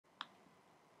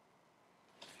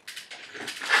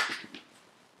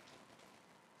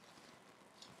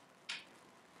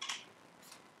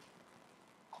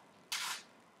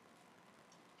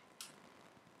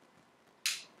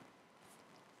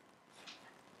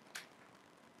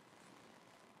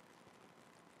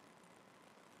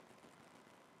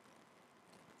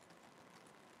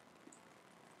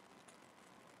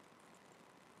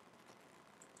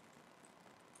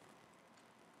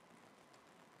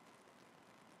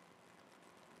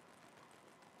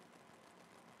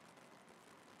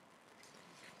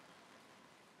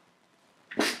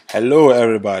Hello,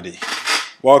 everybody.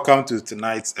 Welcome to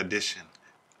tonight's edition.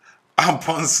 I'm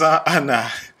Ponsa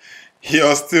Anna.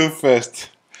 You're still first.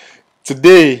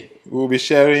 Today, we'll be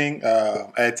sharing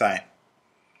airtime.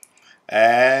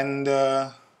 And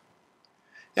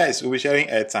yes, we'll be sharing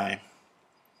airtime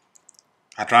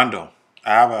at random. I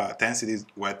have 10 cities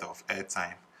worth of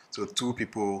airtime. So 2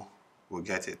 people will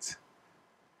get it.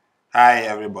 Hi,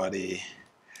 everybody.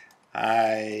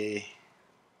 Hi,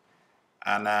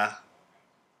 Anna.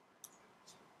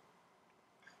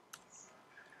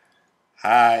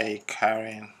 Hi,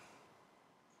 Karen.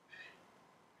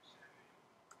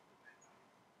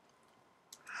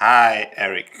 Hi,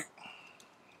 Eric.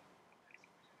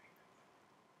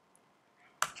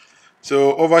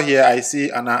 So over here, I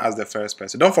see Anna as the first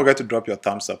person. Don't forget to drop your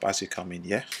thumbs up as you come in,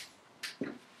 yeah?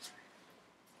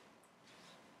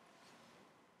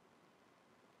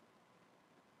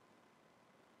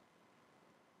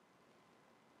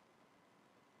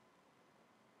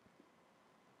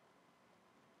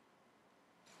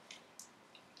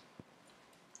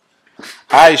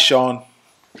 Hi, Sean.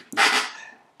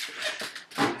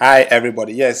 Hi,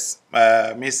 everybody. Yes,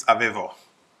 Miss Avevo.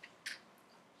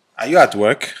 Are you at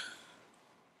work?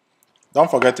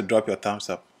 Don't forget to drop your thumbs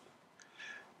up.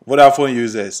 Vodafone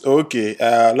users. Okay,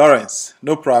 Lawrence,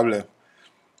 no problem.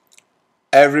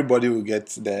 Everybody will get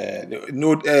the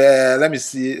no. Let me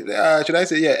see. Should I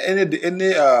say any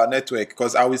network?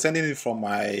 Because I'll be sending it from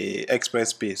my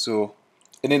Express Pay. So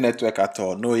any network at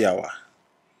all, no yawa.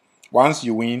 Once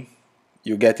you win,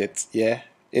 you get it. Yeah,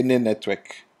 any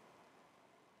network.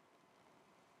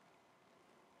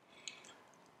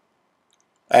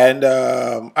 And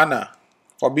Anna,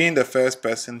 for being the first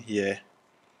person here,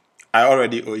 I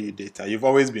already owe you data. You've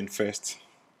always been first.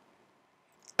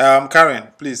 Karen,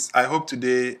 please, I hope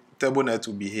today TableNet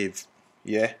will behave.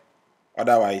 Yeah?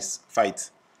 Otherwise,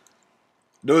 fight.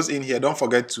 Those in here, don't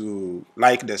forget to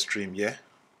like the stream, yeah?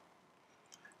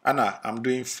 Anna, I'm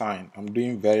doing fine. I'm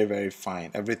doing very, very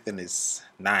fine. Everything is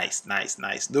nice, nice,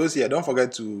 nice. Those here, don't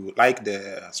forget to like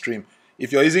the stream.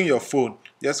 If you're using your phone,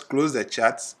 just close the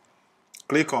chat,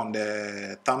 click on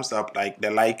the thumbs up, like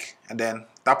the like, and then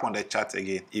tap on the chat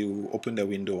again. It will open the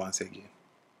window once again.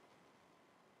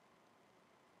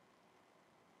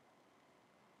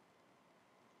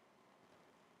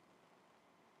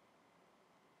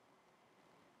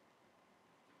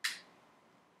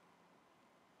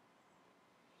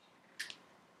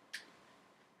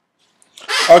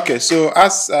 Okay, so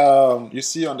as you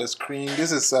see on the screen,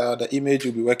 this is the image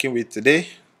we'll be working with today.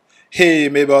 Hey,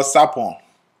 Mabel Sapon,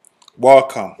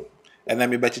 welcome. And then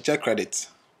Mabel check credit.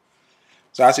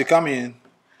 So as you come in,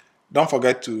 don't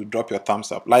forget to drop your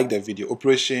thumbs up, like the video.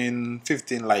 Operation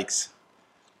 15 likes.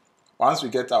 Once we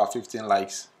get our 15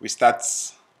 likes, we start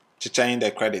chichaing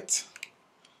the credit.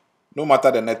 No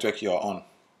matter the network you're on.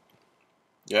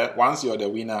 Yeah, once you're the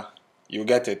winner, you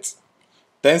get it.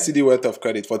 10 CD worth of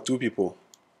credit for 2 people.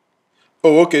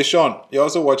 Oh, okay, Sean, you're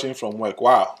also watching from work.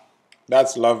 Wow,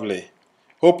 that's lovely.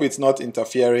 Hope it's not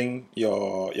interfering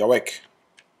your work.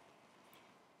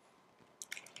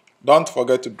 Don't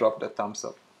forget to drop the thumbs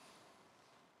up.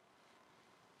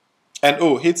 And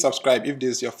oh, hit subscribe if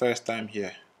this is your first time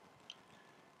here.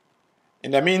 In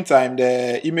the meantime,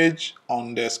 the image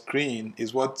on the screen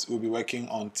is what we'll be working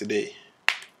on today.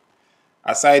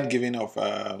 Aside giving of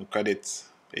credit,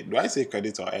 do I say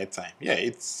credit or airtime? Yeah,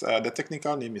 it's the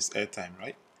technical name is airtime,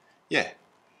 right? Yeah.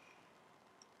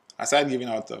 Aside giving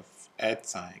out of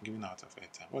airtime,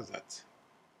 what's that?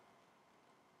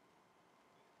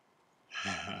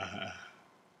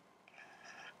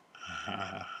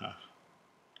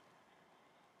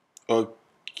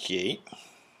 Okay.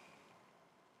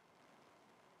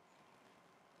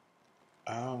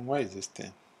 Why is this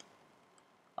thing?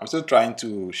 I'm still trying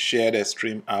to share the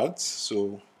stream out,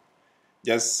 so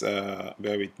just bear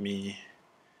with me.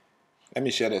 Let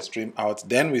me share the stream out.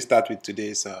 Then we start with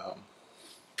today's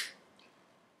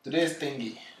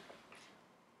thingy.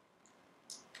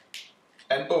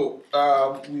 And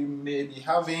we may be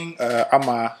having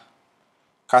Ama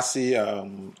Kasi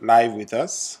live with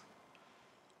us.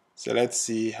 So let's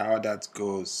see how that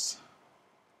goes.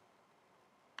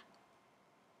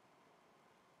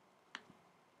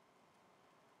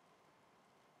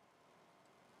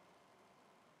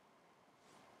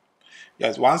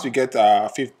 Yes, once we get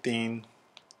 15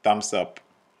 thumbs up,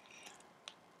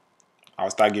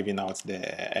 I'll start giving out the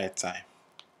airtime.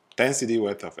 10 CD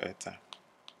worth of airtime.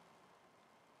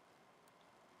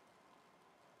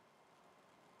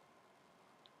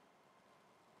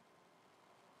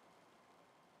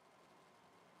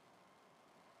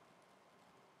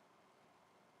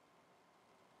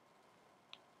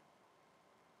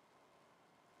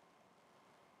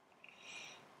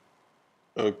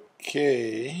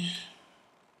 Okay.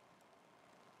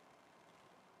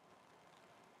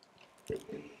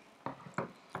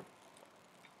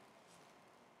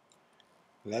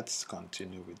 Let's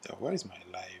continue with that. Where is my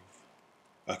live?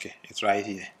 Okay, it's right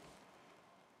here.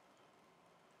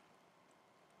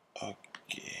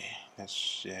 Okay, let's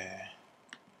share.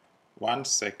 1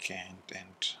 second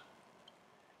and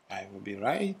I will be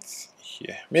right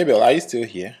here. Mabel, are you still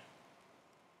here?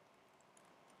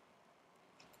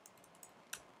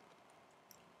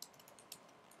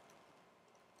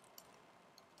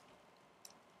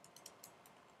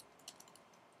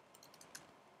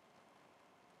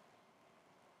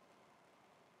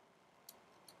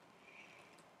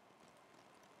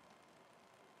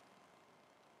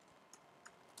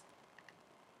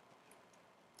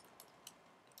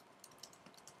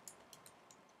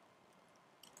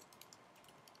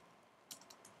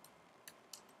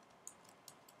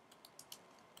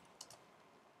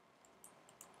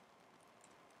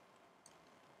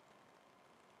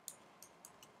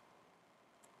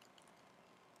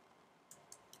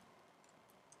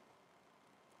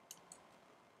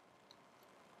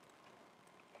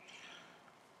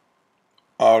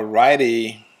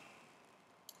 Alrighty.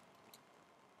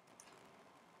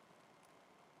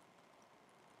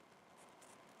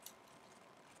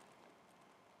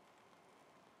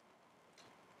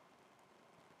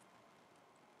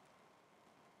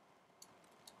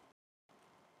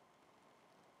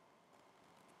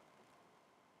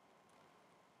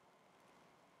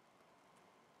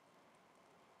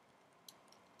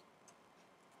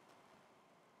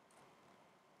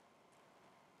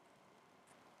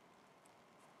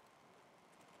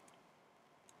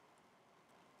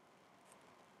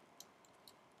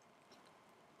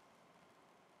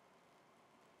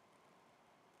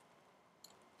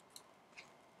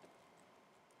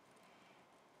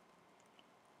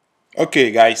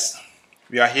 Okay, guys,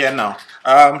 we are here now.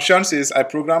 Sean says, I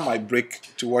program my break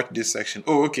to watch this section.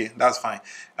 Oh, okay, that's fine.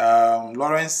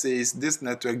 Lawrence says, this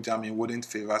network jamming wouldn't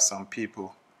favor some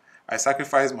people. I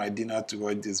sacrificed my dinner to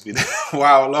watch this video.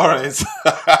 Wow, Lawrence.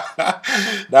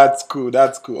 That's cool,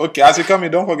 that's cool. Okay, as you come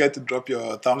in, don't forget to drop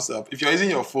your thumbs up. If you're using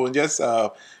your phone, just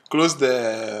close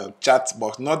the chat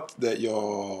box, not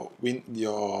your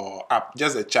app,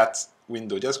 just the chat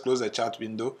window. Just close the chat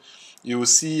window. You will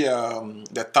see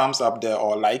the thumbs up there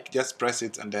or like. Just press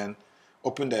it and then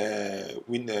open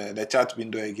the chat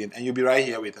window again, and you'll be right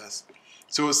here with us.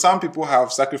 So some people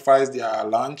have sacrificed their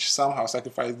lunch, some have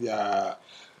sacrificed their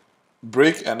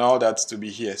break and all that to be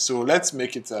here. So let's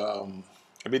make it a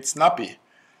bit snappy.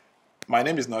 My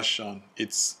name is not Sean.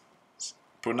 It's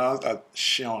pronounced as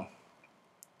Sean.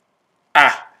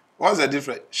 What's the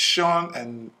difference? Sean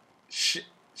and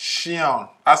Shion,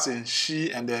 as in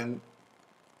she and then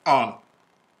on.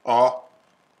 Or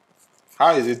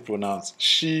how is it pronounced?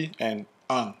 She and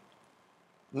on.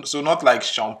 So not like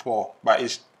Sean Paul, but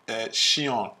it's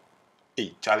Shion.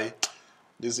 Hey, Charlie,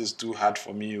 this is too hard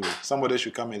for me. Somebody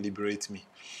should come and liberate me.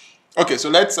 Okay, so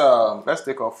let's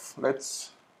take off.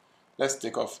 Let's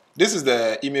take off. This is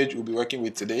the image we'll be working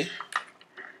with today.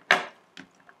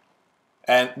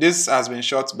 And this has been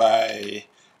shot by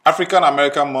African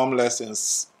American Mom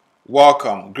Lessons.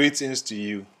 Welcome. Greetings to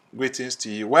you. Greetings to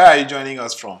you. Where are you joining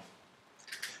us from?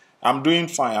 I'm doing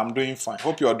fine. I'm doing fine.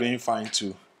 Hope you are doing fine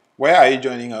too. Where are you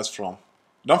joining us from?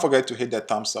 Don't forget to hit the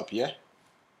thumbs up, yeah?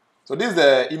 So this is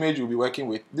the image we'll be working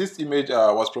with. This image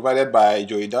was provided by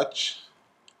Joey Dutch.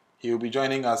 He will be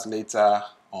joining us later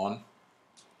on.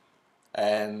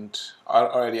 And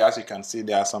already, as you can see,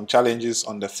 there are some challenges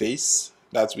on the face.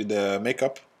 That's with the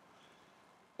makeup.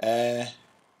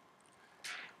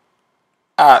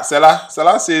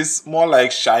 Sela says more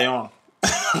like Cheyenne.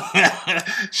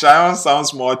 Cheyenne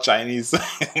sounds more Chinese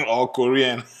or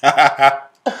Korean. Is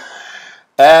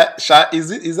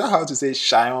that how to say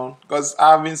Cheyenne? Because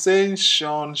I've been saying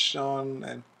Sean,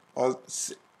 and or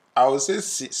I would say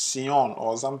Sion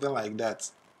or something like that.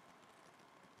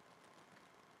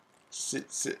 Sion.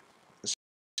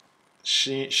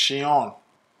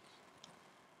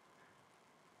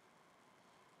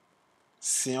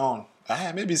 Sion.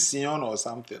 Maybe Sion or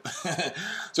something.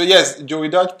 So yes, Joey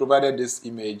Dutch provided this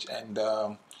image, and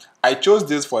I chose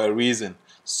this for a reason,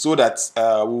 so that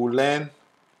we will learn.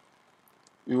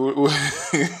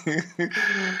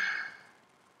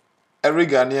 Every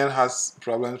Ghanaian has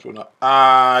problems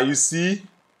pronouncing.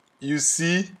 You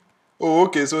see. Oh,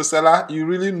 okay. So Sela, you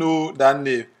really know that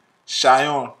name,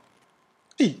 Cheyenne.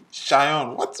 Hey,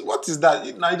 Cheyenne. What is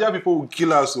that? Nigeria people will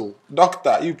kill us. Oh,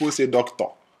 doctor. You people say doctor.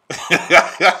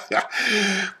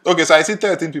 Okay, so I see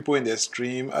 13 people in the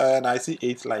stream and I see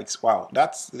 8 likes. Wow,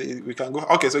 we can go.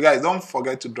 Okay, so guys, don't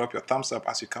forget to drop your thumbs up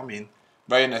as you come in.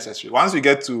 Very necessary. Once we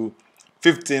get to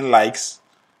 15 likes,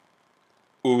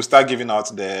 we will start giving out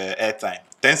the airtime.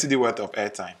 10 cedi worth of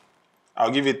airtime.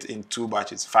 I'll give it in 2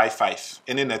 batches, 5.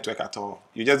 Any network at all.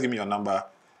 You just give me your number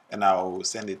and I'll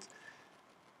send it.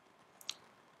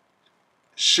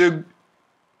 Shegun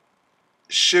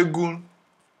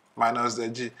minus the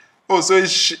G. Oh, so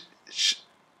it's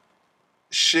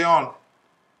Sheon.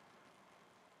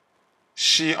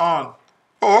 Sheon.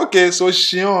 Oh, okay, so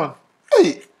Sheon.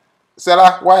 Hey,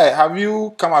 Sarah, why? Have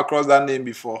you come across that name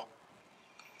before?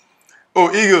 Oh,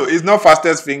 Eagle, it's not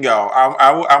fastest finger.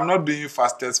 I'm not doing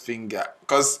fastest finger.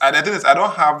 Because the thing is, I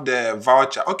don't have the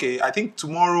voucher. Okay, I think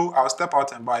tomorrow I'll step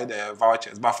out and buy the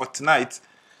vouchers. But for tonight,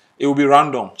 it will be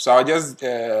random. So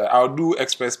I'll do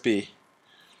express pay.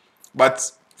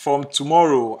 But from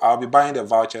tomorrow, I'll be buying the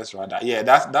vouchers rather. Yeah,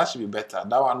 that should be better.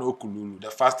 That one, no kululu.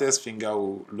 The fastest finger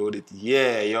will load it.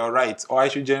 Yeah, you're right. Or I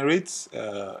should generate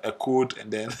a code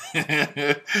and then...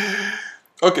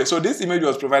 Okay, so this image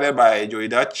was provided by Joey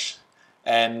Dutch.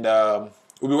 And we'll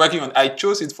be working on... I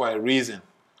chose it for a reason.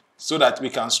 So that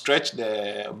we can stretch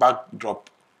the backdrop.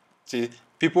 See,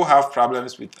 people have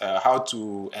problems with how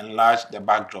to enlarge the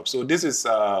backdrop. So this is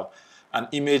an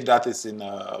image that is in...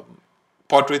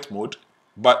 portrait mode,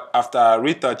 but after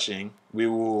retouching, we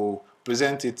will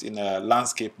present it in a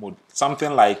landscape mode.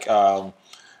 Something like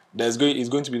it's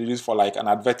going to be used for like an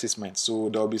advertisement. So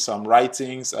there will be some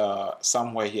writings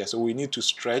somewhere here. So we need to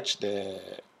stretch the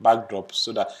backdrop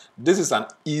so that this is an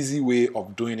easy way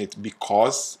of doing it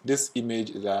because this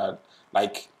image is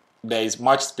like there is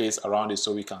much space around it,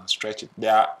 so we can stretch it.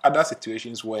 There are other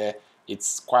situations where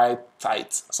it's quite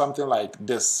tight, something like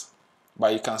this.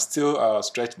 But you can still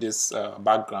stretch this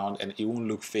background and it won't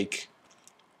look fake.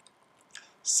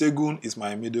 Segun is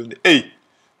my middle name. Hey!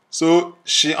 So,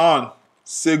 Shion,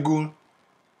 Segun,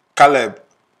 Caleb,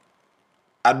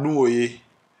 Adunoye.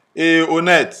 Hey,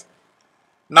 Onet.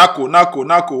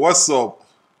 Nako, what's up?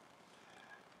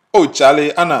 Oh,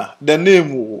 Charlie, Anna, the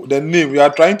name, we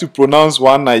are trying to pronounce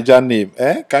one Niger name.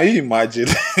 Can you imagine?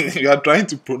 We are trying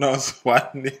to pronounce one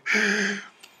name.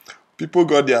 People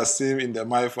got their SIM in the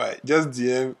MiFi. Just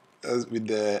DM us with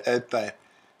the airtime.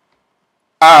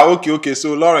 Okay.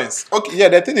 So Lawrence. Okay, yeah.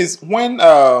 The thing is,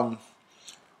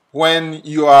 when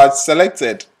you are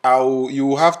selected, you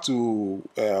will have to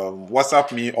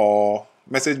WhatsApp me or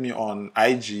message me on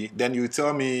IG. Then you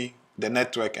tell me the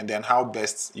network and then how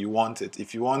best you want it.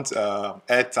 If you want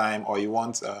airtime or you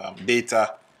want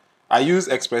data, I use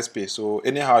ExpressPay. So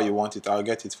anyhow you want it, I'll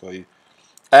get it for you.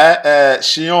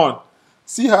 Shion.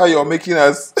 See how you're making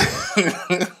us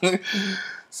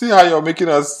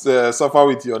suffer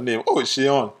with your name. Oh,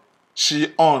 Shion.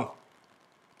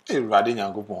 Hey, Radin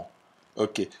Yangupon.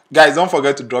 Okay. Guys, don't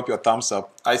forget to drop your thumbs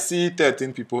up. I see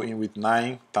 13 people in with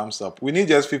 9 thumbs up. We need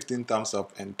just 15 thumbs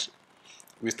up and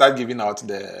we start giving out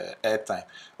the airtime.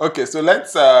 Okay, so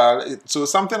let's so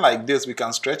something like this, we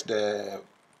can stretch the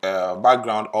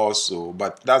background also,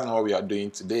 but that's not what we are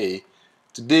doing today.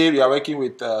 Today we are working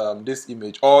with this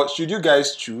image, or should you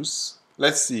guys choose?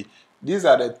 Let's see. These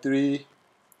are the 3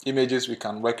 images we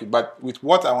can work with, but with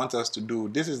what I want us to do,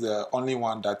 this is the only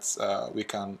one that we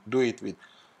can do it with.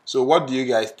 So what do you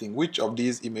guys think? Which of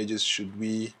these images should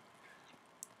we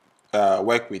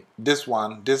work with? This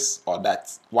one, this or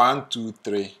that? 1, 2,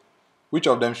 3. Which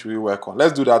of them should we work on?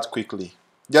 Let's do that quickly.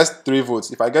 Just 3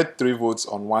 votes. If I get 3 votes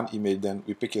on one image, then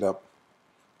we pick it up.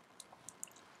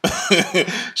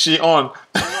 Shion.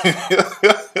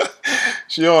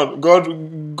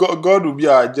 God will be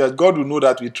our judge. God will know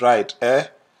that we tried.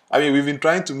 I mean, we've been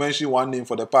trying to mention one name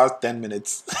for the past 10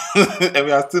 minutes and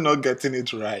we are still not getting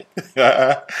it right.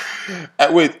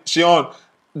 Wait, Shion,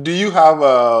 do you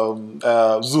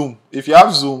have Zoom? If you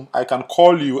have Zoom, I can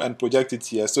call you and project it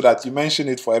here so that you mention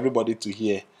it for everybody to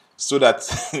hear, so that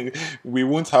we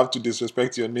won't have to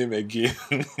disrespect your name again.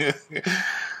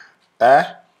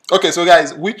 Okay, so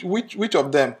guys, which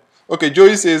of them? Okay,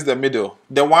 Joey says the middle.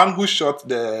 The one who shot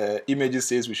the images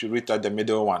says we should retouch the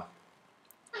middle one.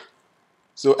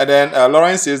 So, and then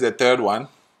Lawrence says the third one.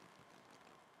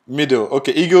 Middle.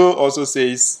 Okay, Eagle also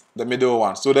says the middle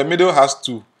one. So the middle has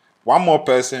 2. One more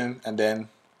person and then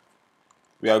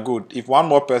we are good. If one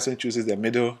more person chooses the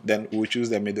middle, then we'll choose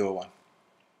the middle one.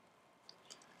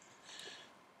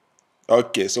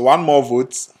 Okay, so one more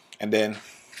vote and then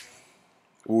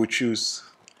we'll choose.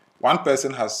 One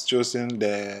person has chosen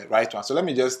the right one. So let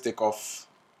me just take off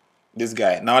this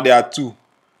guy. Now there are 2,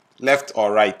 left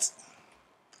or right.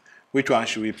 Which one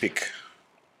should we pick?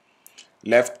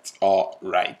 Left or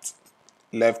right?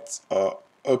 Left or...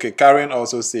 Okay, Karen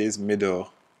also says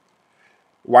middle.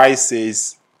 Y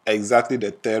says exactly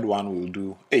the third one will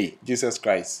do. Hey, Jesus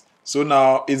Christ. So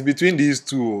now it's between these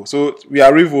two. So we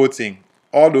are revoting.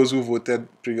 All those who voted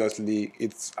previously,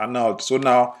 it's annulled. So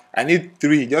now I need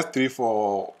three, just three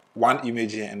for one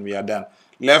image here, and we are done.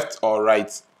 Left or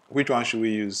right? Which one should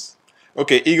we use?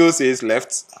 Okay, Eagle says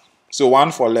left. So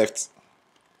one for left.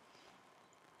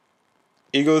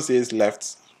 Eagle says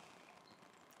left.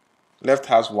 Left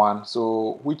has one.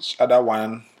 So which other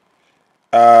one?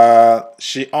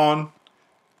 Shion.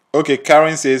 Okay,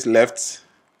 Karen says left.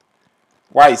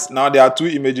 Wise. Now there are two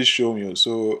images showing you.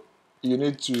 So you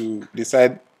need to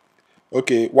decide.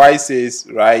 Okay, Y says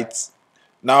right.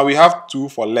 Now we have two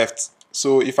for left.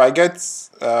 So if I get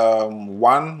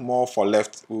one more for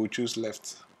left, we will choose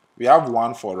left. We have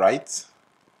one for right.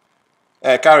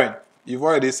 Karen, you've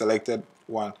already selected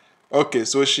one. Okay,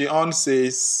 so Shion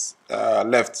says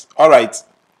left. All right.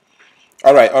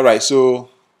 So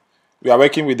we are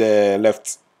working with the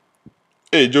left.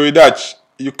 Hey, Joey Dutch,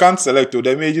 you can't select.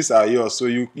 The images are yours, so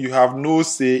you have no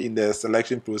say in the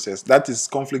selection process. That is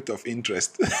conflict of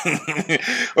interest.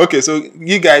 Okay, so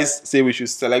you guys say we should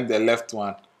select the left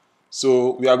one.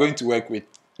 So we are going to work with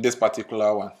this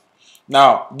particular one.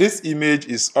 Now, this image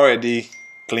is already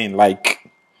clean.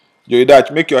 Like, Joey Dutch,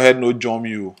 make your head no jump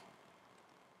you.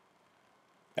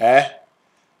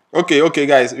 Okay,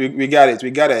 guys, we got it.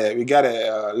 We got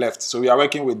a left. So we are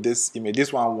working with this image.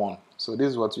 This one won. So this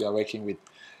is what we are working with.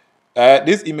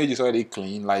 This image is already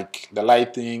clean, like the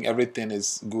lighting, everything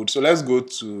is good. So let's go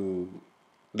to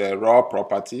the raw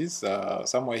properties,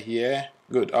 somewhere here.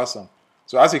 Good, awesome.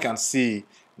 So as you can see,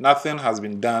 nothing has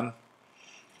been done.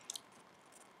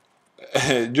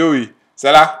 Joey,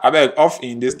 Sarah, I beg off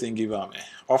in this thing, give me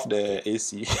off the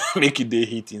AC, make it day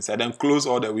heat inside, then close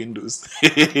all the windows,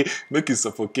 make it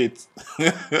suffocate.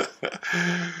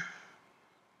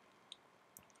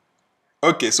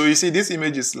 Okay, so you see this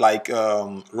image is like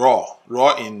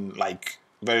raw in like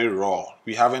very raw.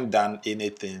 We haven't done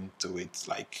anything to it,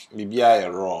 like maybe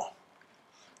raw.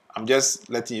 I'm just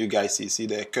letting you guys see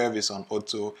the curve is on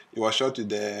auto. It was shot with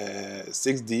the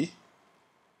 6D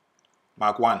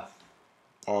Mark 1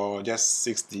 or just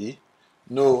 6D.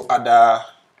 No other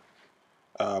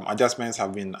adjustments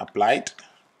have been applied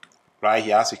right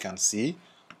here, as you can see.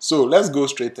 So let's go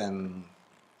straight and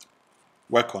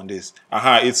work on this.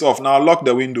 It's off. Now lock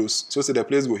the windows so the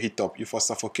place will heat up. You for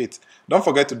suffocate. Don't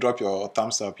forget to drop your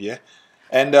thumbs up here.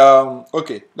 And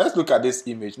okay, let's look at this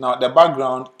image. Now the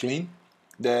background clean,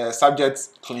 the subject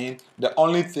clean. The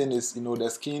only thing is, the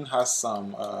skin has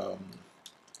some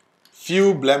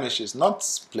few blemishes, not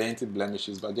plenty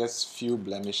blemishes, but just few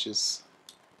blemishes.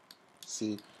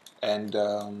 See, and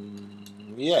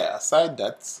yeah, aside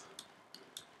that,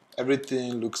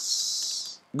 everything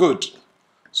looks good.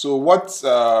 So what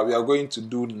we are going to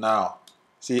do now,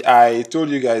 see, I told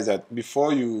you guys that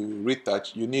before you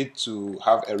retouch, you need to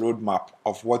have a roadmap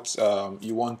of what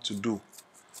you want to do.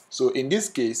 So in this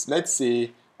case, let's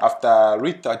say after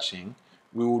retouching,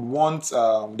 we would want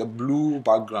the blue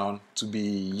background to be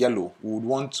yellow. We would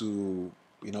want to,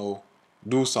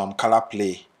 do some color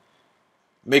play.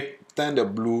 Turn the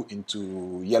blue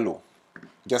into yellow,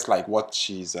 just like what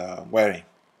she's wearing.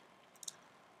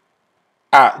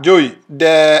 Joey,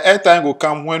 the airtime will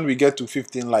come when we get to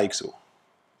 15 likes. So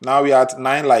now we are at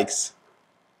 9 likes.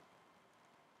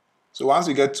 So once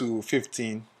we get to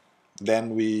 15,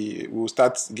 then we will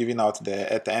start giving out the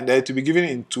airtime. And they're to be given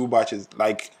in 2 batches.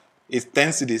 Like, it's 10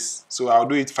 CDs. So I'll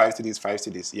do it 5 CDs, 5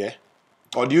 CDs, yeah?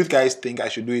 Or do you guys think I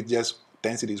should do it just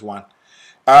 10 CDs, 1?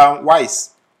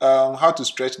 Wise, how to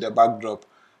stretch the backdrop.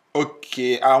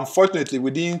 Okay, unfortunately,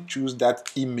 we didn't choose that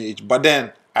image. But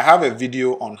then, I have a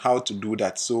video on how to do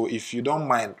that. So if you don't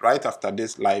mind, right after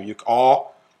this live,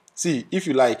 see, if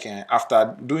you like,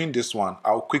 after doing this one,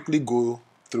 I'll quickly go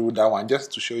through that one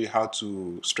just to show you how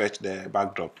to stretch the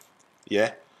backdrop.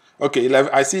 Yeah? Okay, 11,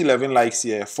 I see 11 likes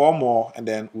here. 4 more, and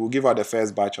then we'll give out the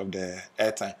first batch of the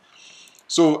airtime.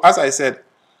 So, as I said,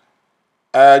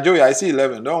 Joey, I see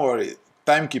 11. Don't worry.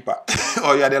 Timekeeper.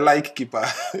 Or you are the like keeper.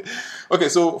 Okay,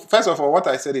 so first of all, what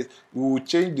I said is we will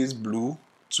change this blue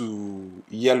to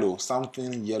yellow,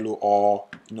 something yellow, or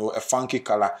a funky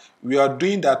color. We are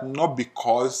doing that not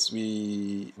because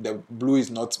the blue is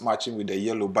not matching with the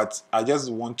yellow, but I just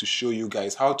want to show you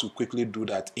guys how to quickly do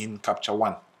that in Capture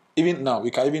One. Even now, we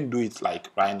can even do it like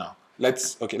right now.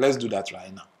 Let's do that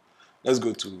right now. Let's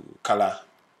go to color.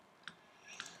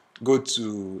 Go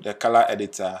to the color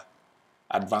editor,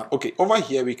 advanced. Okay, over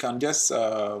here we can just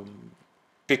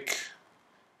pick.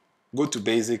 Go to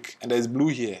basic, and there's blue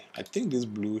here. I think this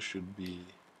blue should be,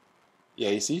 yeah,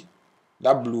 you see?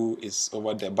 That blue is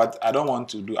over there, but I don't want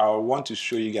to do, I want to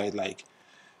show you guys, like,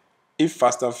 if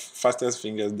fastest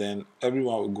fingers, then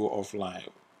everyone will go offline.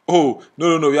 Oh,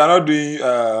 no, we are not doing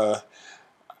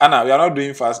Anna, we are not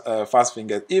doing fast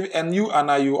fingers. And you,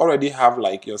 Anna, you already have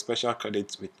like your special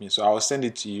credit with me, so I will send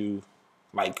it to you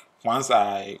like once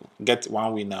I get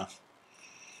one winner.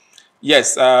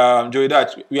 Yes, Joey,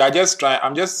 that we are just trying.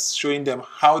 I'm just showing them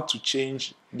how to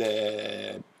change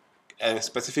the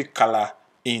specific color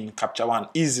in Capture One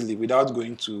easily without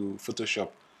going to Photoshop.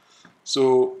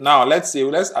 So now let's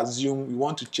assume we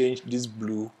want to change this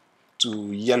blue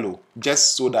to yellow,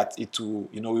 just so that it will,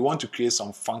 we want to create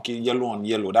some funky yellow on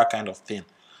yellow, that kind of thing.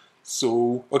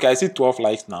 So, okay, I see 12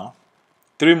 likes now.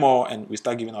 3 more and we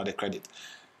start giving out the credit.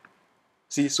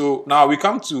 See, so now we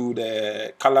come to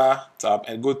the color tab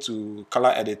and go to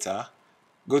color editor,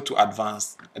 go to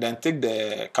advanced, and then take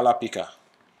the color picker.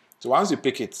 So once you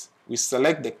pick it, we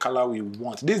select the color we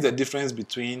want. This is the difference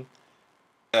between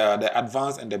the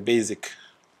advanced and the basic.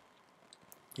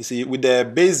 You see, with the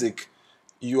basic,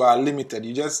 you are limited.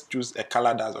 You just choose a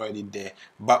color that's already there.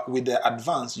 But with the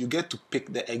advanced, you get to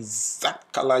pick the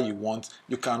exact color you want.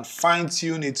 You can fine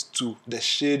tune it to the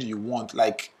shade you want,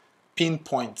 like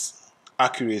pinpoint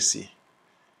accuracy.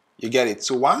 You get it.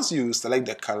 So once you select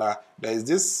the color, there is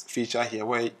this feature here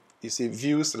where you see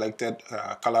view selected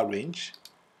color range.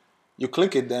 You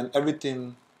click it, then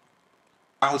everything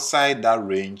outside that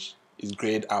range is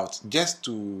grayed out, just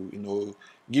to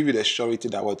give you the surety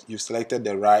that what you selected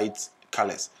the right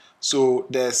colors. So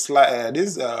there's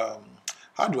this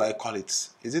how do I call it?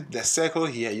 Is it the circle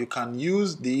here? You can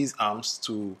use these arms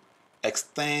to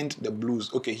extend the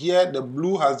blues. Okay, here the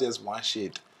blue has just one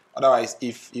shade. Otherwise,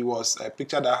 if it was a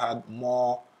picture that had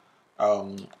more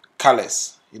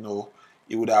colors,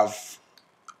 it would have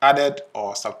added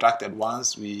or subtracted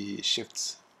once we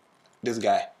shift this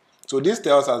guy. So this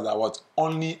tells us that what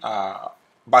only our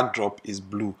backdrop is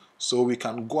blue. So we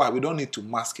can go ahead. We don't need to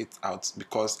mask it out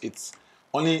because it's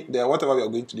only whatever we are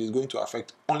going to do is going to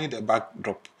affect only the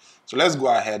backdrop. So let's go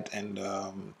ahead and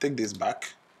take this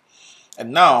back.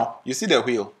 And now you see the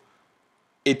wheel.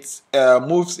 It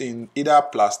moves in either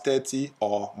plus 30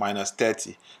 or minus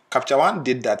 30. Capture One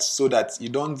did that so that you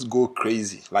don't go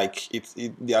crazy. Like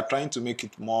they are trying to make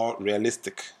it more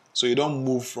realistic. So you don't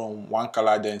move from one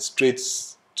color then straight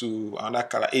to another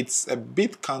color. It's a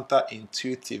bit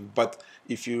counterintuitive, but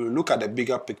if you look at the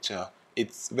bigger picture,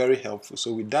 it's very helpful.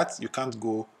 So with that, you can't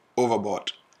go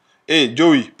overboard. Hey,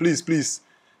 Joey, please.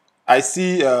 I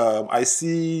see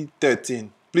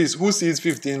 13. Please, who sees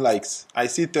 15 likes? I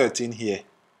see 13 here.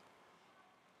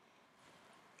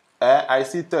 I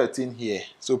see 13 here.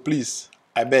 So please,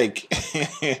 I beg.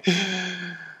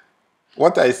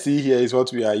 What I see here is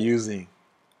what we are using.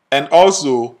 And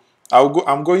also,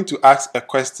 I'm going to ask a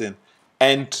question.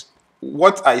 And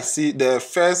what I see, the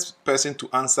first person to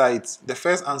answer it, the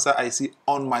first answer I see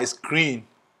on my screen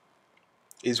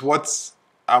is what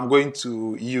I'm going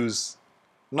to use.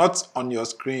 Not on your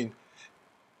screen.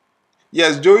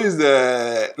 Yes, Joey is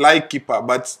the like keeper,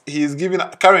 but he's giving...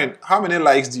 Karen, how many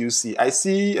likes do you see? I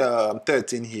see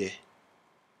 13 here.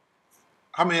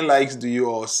 How many likes do you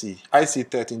all see? I see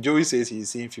 13. Joey says he's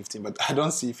seeing 15, but I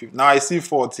don't see 15. Now I see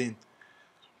 14.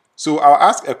 So I'll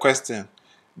ask a question.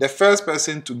 The first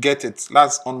person to get it,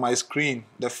 that's on my screen.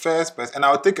 The first person, and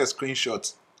I'll take a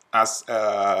screenshot as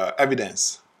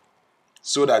evidence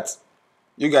so that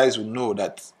you guys will know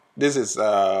that this is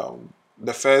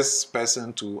the first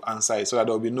person to answer it, so that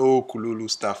there will be no kululu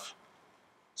stuff.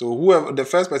 So whoever the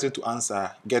first person to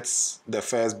answer gets the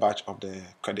first batch of the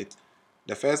credit.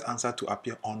 The first answer to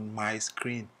appear on my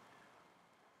screen.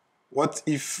 What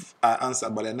if I answer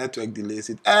but the network delays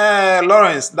it?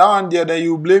 Lawrence, that one there, then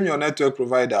you blame your network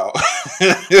provider.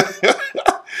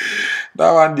 That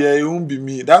one there, it won't be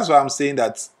me. That's why I'm saying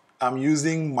that I'm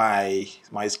using my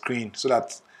screen so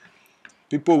that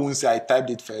people won't say I typed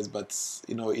it first, but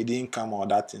it didn't come or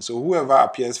that thing. So whoever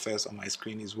appears first on my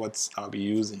screen is what I'll be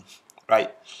using,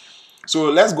 right?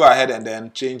 So let's go ahead and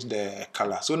then change the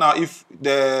color. So now if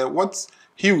what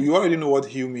hue, you already know what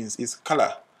hue means. It's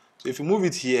color. So if you move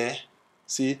it here,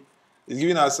 see, it's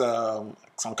giving us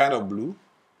some kind of blue,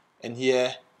 and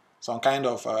here some kind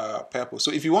of purple.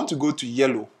 So if you want to go to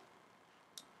yellow,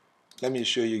 let me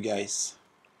show you guys.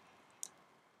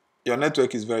 Your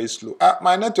network is very slow.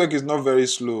 My network is not very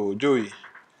slow, Joey.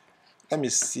 Let me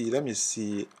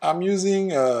see. I'm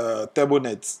using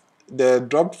TurboNet. The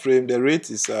drop frame, the rate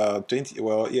is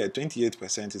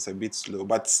 28% is a bit slow,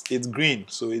 but it's green,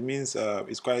 so it means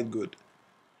it's quite good.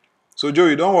 So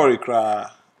Joey, don't worry, cry.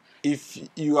 If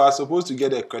you are supposed to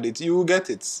get a credit, you will get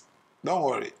it. Don't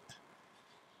worry.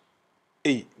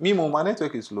 Hey, Mimo, my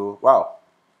network is low. Wow.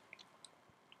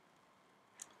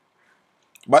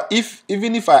 But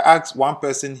even if I ask one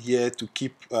person here to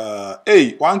keep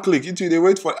hey, one click into they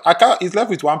wait for I can't it's left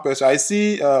with one person. I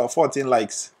see 14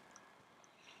 likes.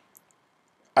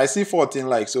 I see 14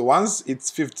 likes. So once it's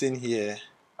 15 here,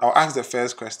 I'll ask the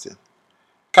first question.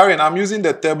 Karen, I'm using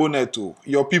the TurboNet tool.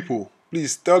 Your people,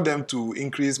 please tell them to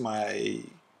increase my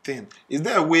thing. Is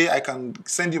there a way I can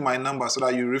send you my number so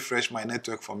that you refresh my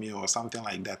network for me or something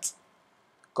like that?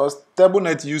 Because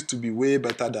TurboNet used to be way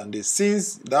better than this.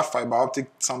 Since that fiber optic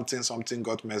something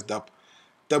got messed up,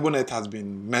 TurboNet has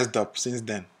been messed up since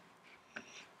then.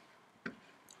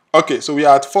 Okay, so we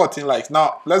are at 14 likes.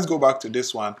 Now, let's go back to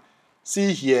this one.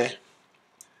 See here,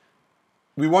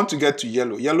 we want to get to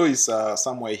yellow. Yellow is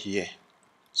somewhere here.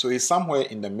 So it's somewhere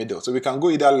in the middle. So we can go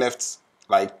either left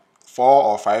like 4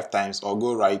 or 5 times or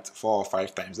go right 4 or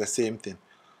 5 times. The same thing.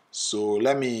 So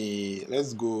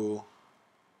let's go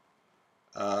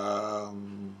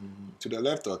to the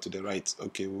left or to the right.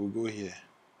 Okay, we'll go here.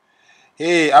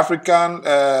 Hey, African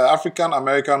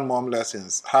American Mom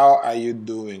Lessons. How are you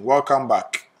doing? Welcome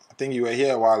back. I think you were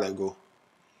here a while ago.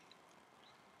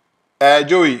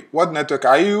 Joey, what network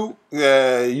are you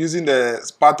using?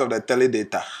 The part of the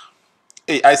teledata.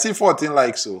 Hey, I see 14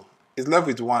 likes, so it's left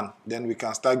with 1. Then we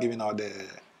can start giving out the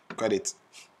credit.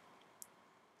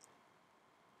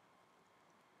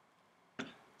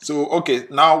 So, okay,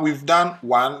 now we've done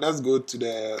 1. Let's go to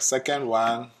the second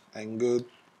one and go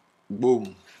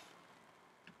boom.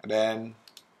 And then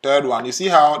third one. You see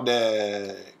how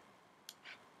the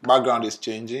background is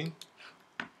changing?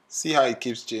 See how it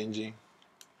keeps changing?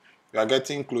 We are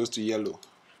getting close to yellow.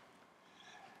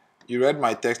 You read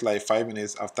my text like 5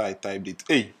 minutes after I typed it.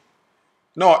 Hey,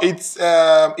 no, it's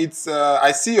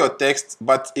I see your text,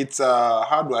 but it's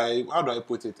how do I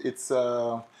put it? It's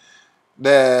the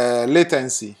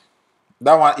latency.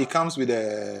 That one, it comes with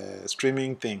a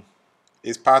streaming thing.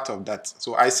 It's part of that.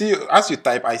 So I see as you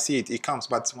type, I see it comes,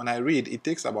 but when I read, it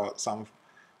takes about some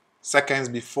seconds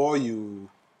before you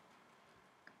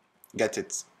get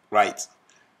it right.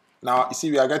 Now you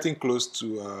see we are getting close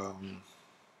to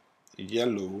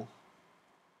yellow.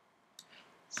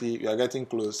 See, we are getting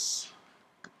close.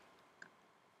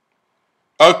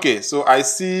 Okay, so I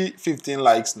see 15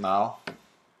 likes now.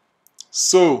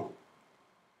 So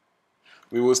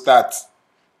we will start.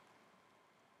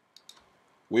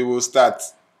 We will start.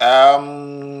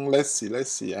 Let's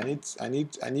see. I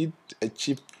need a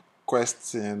cheap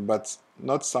question, but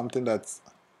not something that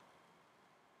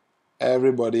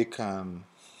everybody can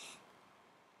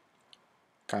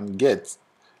get.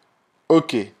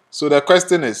 Okay, so the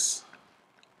question is.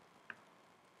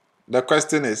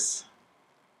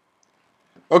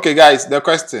 Okay, guys, the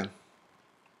question.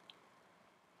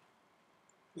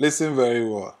 Listen very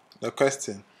well. The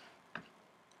question.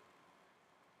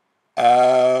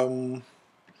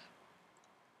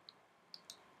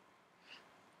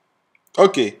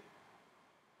 Okay.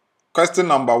 Question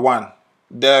number 1.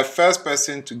 The first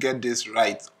person to get this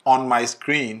right on my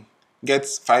screen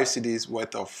gets 5 CDs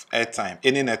worth of airtime.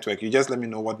 Any network. You just let me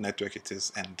know what network it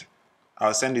is and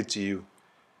I'll send it to you.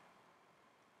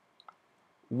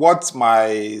 What's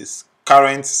my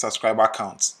current subscriber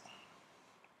count?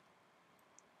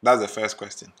 That's the first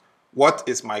question. What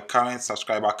is my current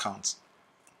subscriber count?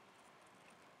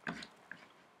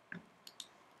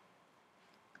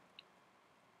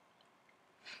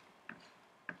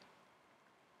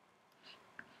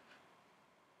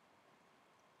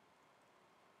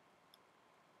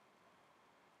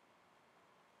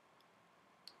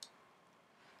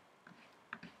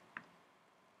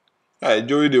 Hey,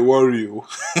 Joey, they worry you.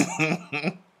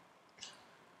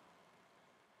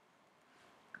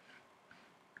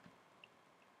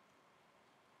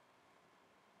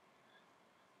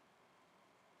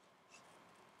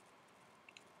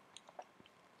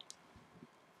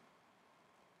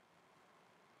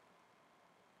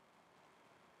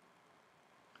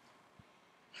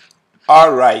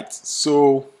 All right,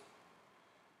 so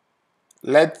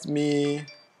let me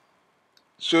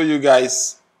show you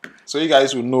guys so you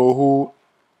guys will know who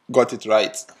got it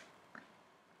right.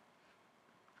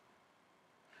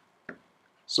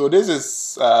 So this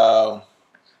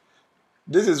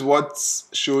is what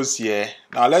shows here.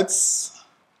 Now let's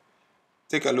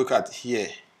take a look at here.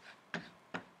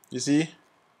 You see?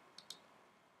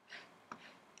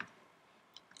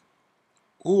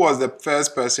 Who was the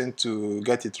first person to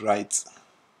get it right?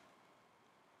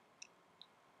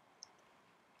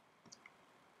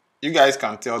 You guys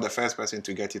can tell the first person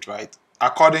to get it right.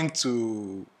 According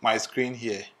to my screen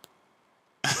here.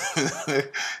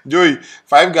 Joey,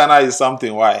 5 Ghana is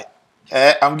something. Why?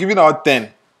 I'm giving out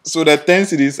 10. So the 10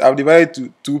 cities I've divided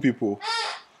to 2 people.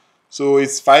 So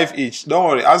it's 5 each. Don't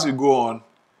worry, as we go on,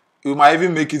 We might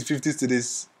even make it 50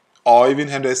 cedis or even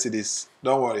 100 cedis.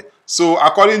 Don't worry. So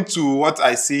according to what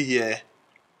I see here,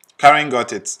 Karen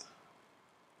got it.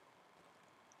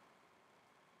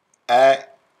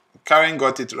 Karen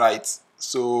got it right.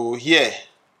 So here,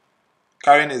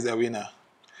 Karen is the winner.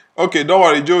 Okay, don't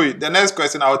worry, Joey. The next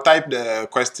question, I'll type the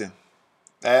question.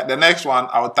 The next one,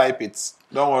 I'll type it.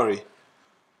 Don't worry.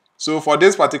 So for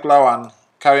this particular one,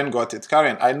 Karen got it.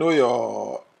 Karen, I know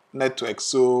your network,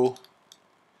 so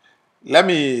let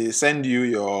me send you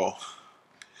your...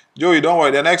 Joey, don't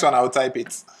worry. The next one, I'll type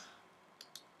it.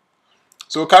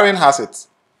 So Karen has it.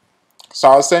 So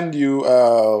I'll send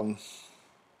you...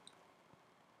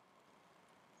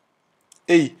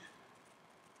 Hey,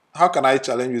 how can I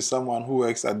challenge with someone who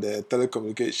works at the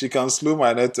telecommunication? She can slow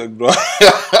my network, bro.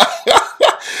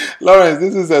 Lawrence,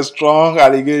 this is a strong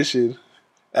allegation.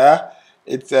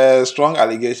 It's a strong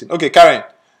allegation. Okay, Karen,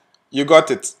 you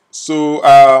got it. So,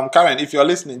 Karen, if you're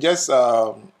listening, just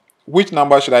which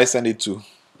number should I send it to?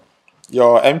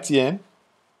 Your MTN?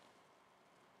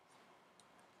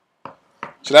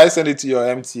 Should I send it to your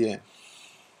MTN?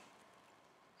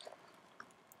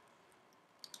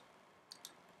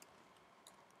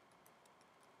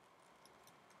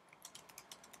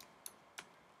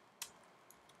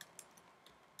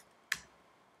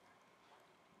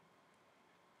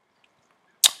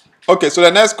 Okay, so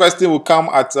the next question will come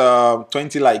at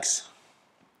 20 likes.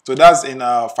 So that's in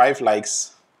 5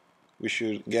 likes. We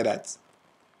should get that.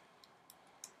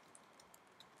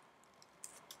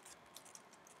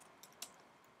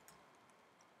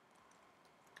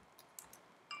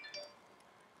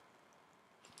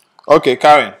 Okay,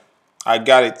 Karen, I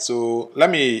got it. So let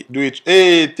me do it.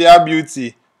 Hey, Tia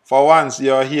Beauty, for once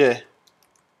you're here.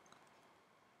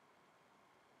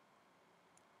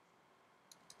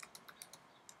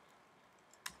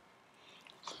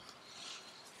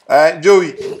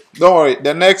 Joey, don't worry.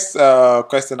 The next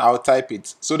question, I'll type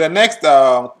it. So the next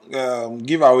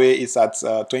giveaway is at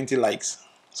 20 likes.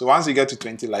 So once you get to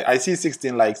 20 likes, I see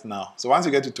 16 likes now. So once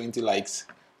you get to 20 likes,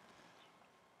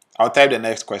 I'll type the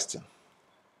next question.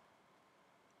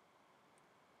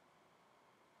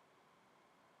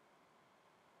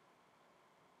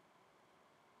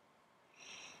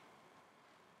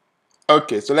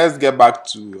 Okay, so let's get back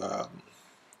to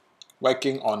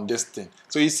working on this thing.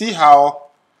 So you see how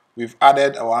we've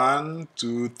added 1,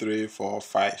 2, 3, 4,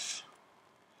 5.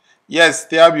 Yes,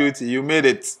 Tia Beauty, you made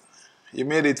it. You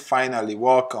made it finally.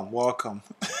 Welcome, welcome.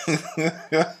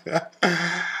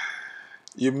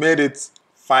 You made it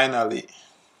finally.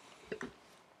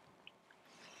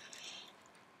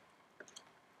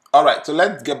 All right, so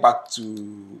let's get back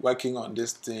to working on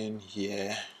this thing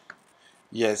here.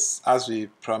 Yes, as we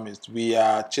promised, we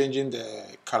are changing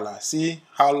the color. See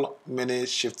how many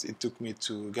shifts it took me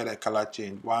to get a color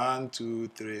change. 1, 2,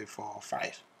 3, 4,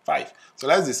 5. 5. So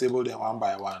let's disable them one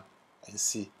by one and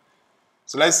see.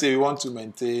 So let's say we want to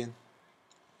maintain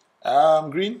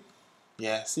green.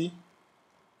 Yeah, see?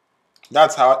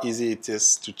 That's how easy it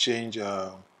is to change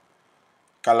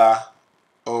color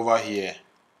over here.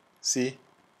 See?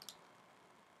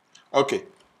 Okay.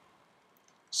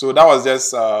 So that was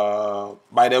just,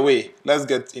 by the way, let's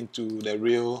get into the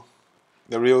real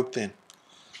thing.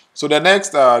 So the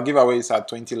next giveaway is at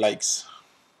 20 likes.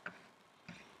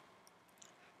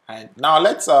 And now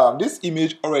let's, this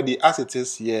image already as it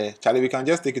is here, Charlie, we can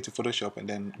just take it to Photoshop and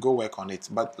then go work on it.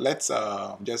 But let's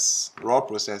just raw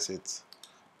process it.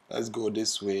 Let's go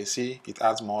this way. See, it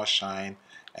adds more shine.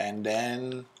 And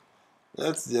then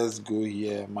let's just go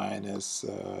here, minus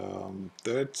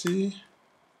 30.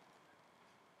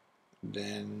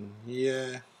 Then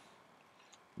here,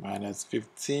 minus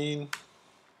 15.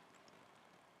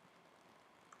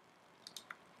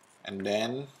 And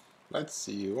then let's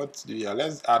see, what do we have?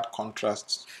 Let's add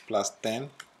contrast plus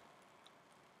 10.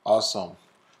 Awesome.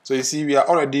 So you see, we are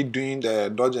already doing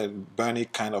the dodge and burn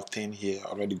kind of thing here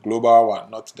already, global one,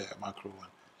 not the macro one.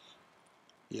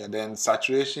 Yeah, then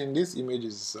saturation, this image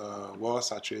is well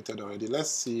saturated already. Let's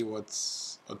see what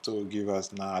auto will give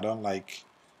us now. I don't like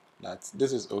that.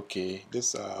 This is okay.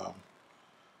 This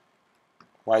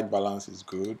white balance is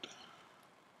good.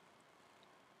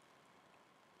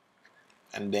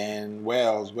 And then where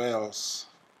else?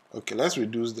 Okay, let's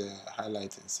reduce the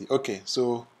highlight and see. Okay,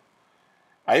 so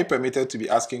are you permitted to be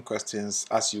asking questions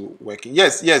as you working?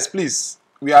 Yes, please.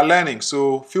 We are learning,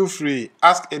 so feel free.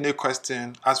 Ask any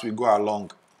question as we go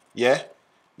along. Yeah?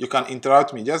 You can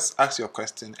interrupt me. Just ask your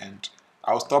question and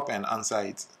I'll stop and answer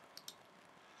it.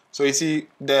 So you see,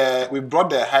 we brought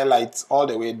the highlights all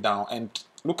the way down and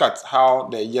look at how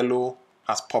the yellow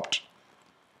has popped.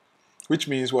 Which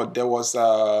means what? There was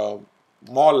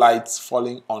more light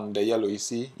falling on the yellow. You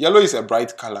see, yellow is a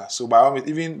bright color, so by all means,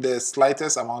 even the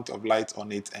slightest amount of light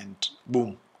on it, and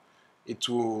boom, it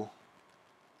will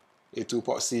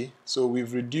pop. See, so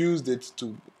we've reduced it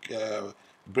to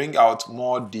bring out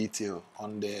more detail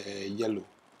on the yellow.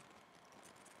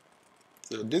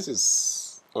 So this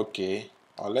is okay.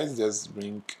 Or let's just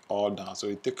bring all down. So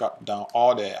we take up down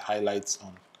all the highlights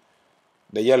on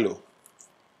the yellow.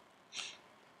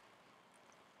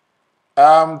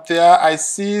 There I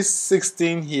see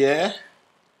 16 here.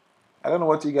 I don't know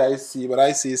what you guys see, but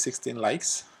I see 16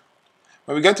 likes.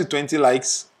 When we get to 20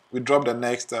 likes, we drop the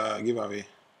next giveaway.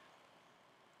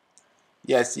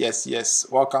 Yes, yes, yes.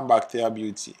 Welcome back, Thea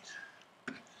Beauty.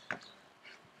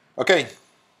 Okay,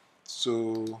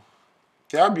 so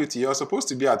Thea Beauty, you're supposed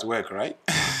to be at work, right?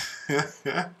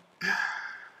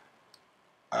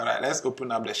 All right, let's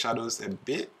open up the shadows a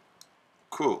bit.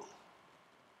 Cool.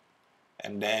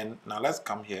 And then now let's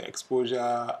come here,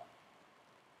 exposure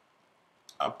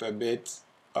up a bit.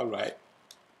 All right,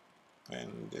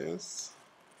 and this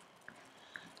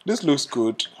looks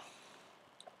good.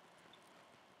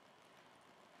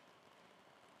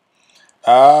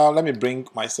 Let me bring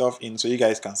myself in so you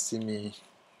guys can see me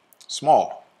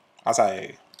small as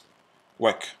I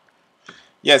work.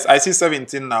 Yes, I see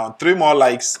 17 now. 3 more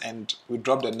likes and we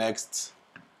drop the next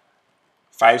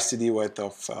 5 CD worth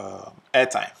of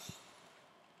airtime.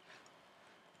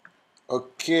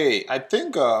 Okay, I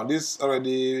think this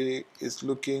already is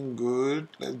looking good.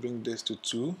 Let's bring this to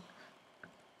 2.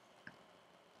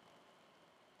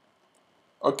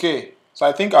 Okay, so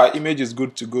I think our image is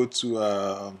good to go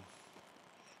to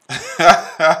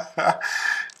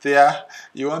Thea,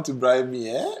 you want to bribe me,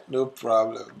 eh? No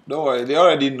problem. Don't worry, they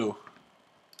already know.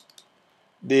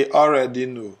 They already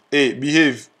know. Hey,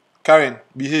 behave. Karen,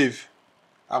 behave.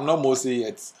 I'm not Moses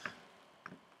yet.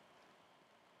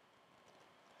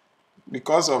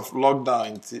 Because of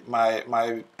lockdown,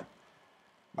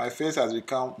 my face has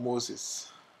become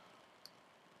Moses.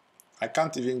 I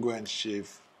can't even go and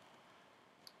shave.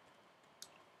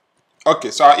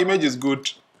 Okay, so our image is good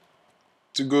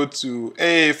to go to.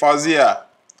 Hey, Fazia,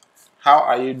 how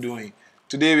are you doing?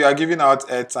 Today we are giving out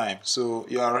airtime, so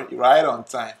you are right on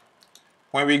time.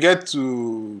 When we get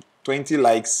to 20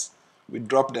 likes, we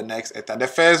drop the next airtime. The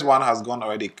first one has gone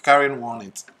already. Karen won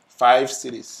it. 5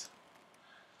 CDs.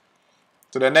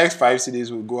 So the next 5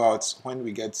 CDs will go out when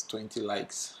we get 20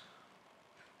 likes.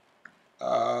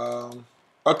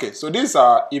 Okay, so this is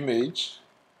our image,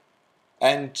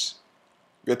 and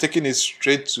we're taking it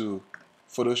straight to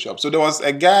Photoshop. So there was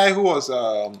a guy who was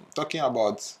talking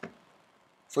about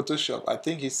Photoshop. I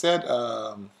think he said,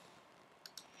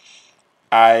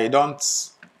 I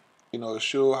don't,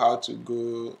 show how to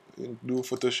go do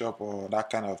Photoshop or that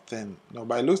kind of thing. No,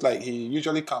 but it looks like he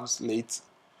usually comes late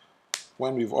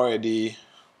when we've already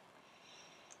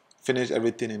finished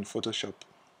everything in Photoshop.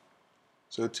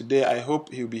 So today I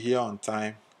hope he'll be here on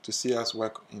time to see us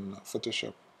work in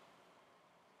Photoshop.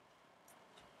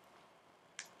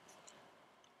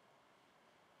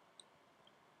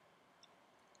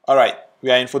 All right,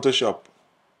 we are in Photoshop.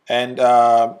 And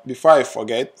before I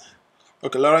forget,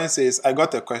 okay, Lauren says, I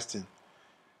got a question.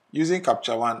 Using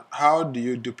Capture One, how do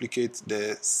you duplicate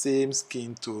the same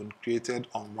skin tone created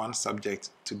on one subject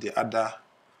to the other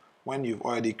when you've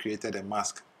already created a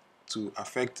mask to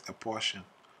affect a portion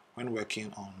when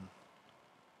working on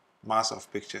mass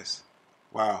of pictures?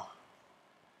 Wow.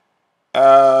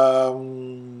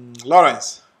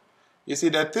 Lawrence, you see,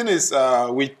 the thing is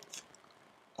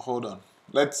hold on.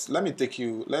 Let's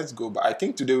go back. I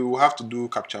think today we will have to do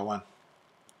Capture One.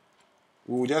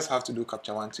 We will just have to do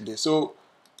Capture One today. So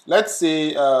let's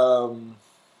say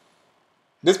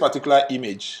this particular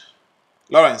image.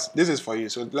 Lawrence, this is for you.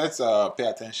 So let's pay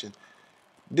attention.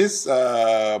 This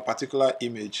particular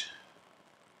image.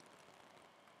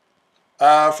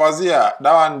 Fazia,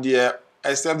 that one there,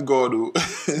 except God.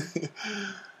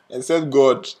 Except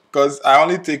God. Because I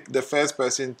only take the first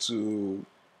person to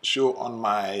show on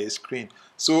my screen.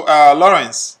 So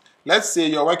Lawrence, let's say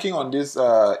you're working on this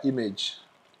image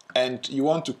and you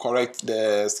want to correct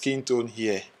the skin tone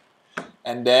here,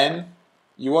 and then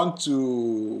you want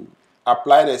to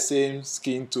apply the same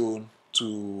skin tone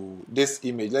to this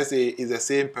image. Let's say it's the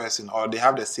same person or they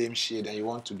have the same shade and you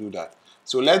want to do that.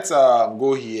 So let's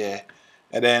go here,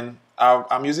 and then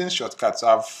I'm using shortcuts. So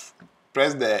I've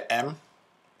pressed the M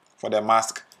for the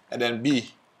mask and then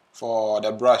B for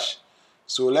the brush.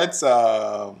 So let's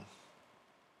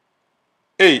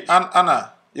hey,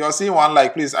 Anna, you're seeing one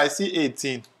like, please. I see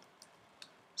 18.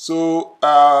 So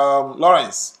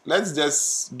Lawrence, let's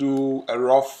just do a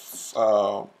rough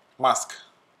mask.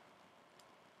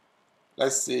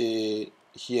 Let's say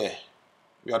here.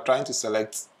 we are trying to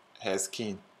select her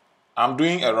skin. I'm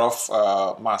doing a rough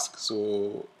mask,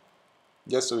 so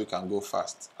just so we can go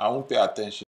fast. I won't pay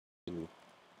attention to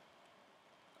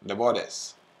the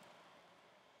borders.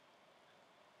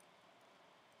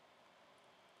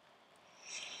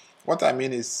 What I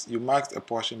mean is you marked a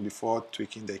portion before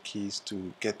tweaking the keys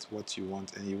to get what you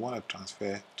want, and you want to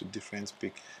transfer to different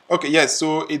pick. Okay, yes,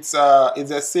 so it's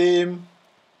the same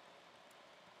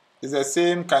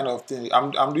kind of thing.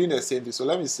 I'm doing the same thing. So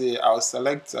let me say I'll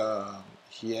select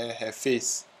here her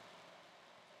face,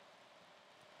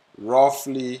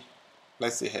 roughly,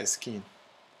 let's say her skin.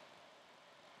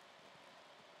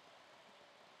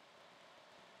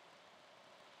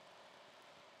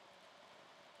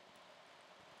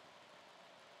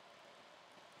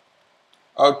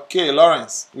 Okay,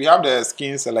 Lawrence, we have the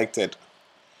skin selected.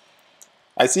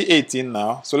 I see 18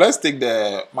 now. So let's take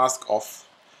the mask off.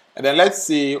 And then let's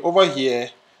say over here,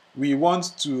 we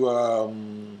want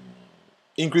to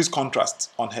increase contrast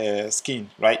on her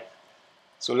skin, right?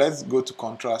 So let's go to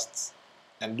contrast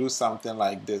and do something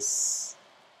like this.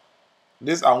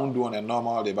 This I won't do on a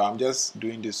normal day, but I'm just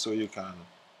doing this so you can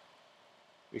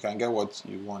get what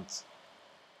you want.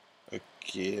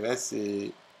 Okay, let's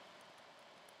say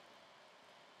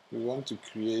we want to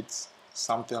create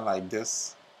something like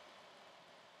this.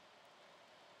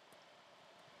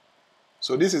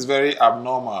 So this is very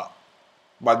abnormal,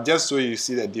 but just so you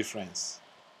see the difference.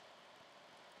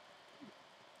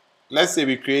 Let's say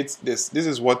we create this. This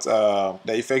is what the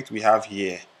effect we have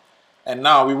here. And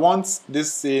now we want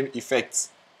this same effect.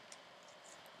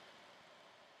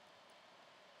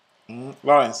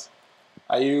 Lawrence,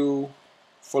 are you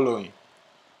following?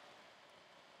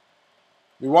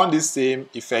 We want this same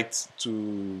effect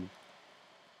to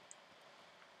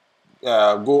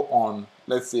go on,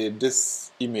 let's say,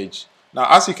 this image. Now,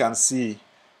 as you can see,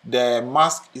 the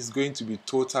mask is going to be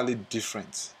totally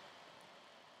different.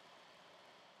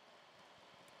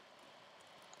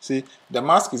 See, the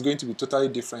mask is going to be totally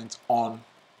different on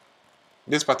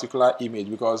this particular image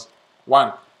because,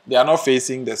 one, they are not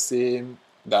facing the same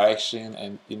direction,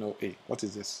 and hey, what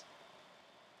is this?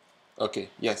 Okay,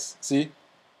 yes, see,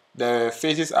 the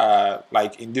faces are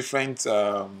like in different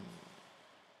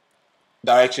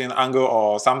direction, angle,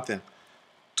 or something.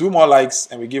 2 more likes,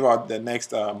 and we give out the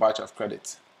next batch of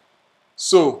credit.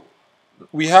 So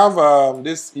we have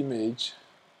this image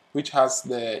which has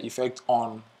the effect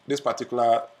on this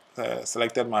particular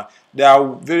selected mark. There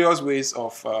are various ways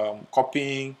of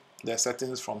copying the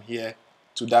settings from here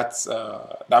to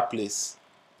that place.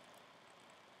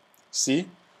 See?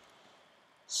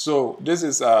 So this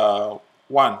is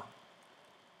one.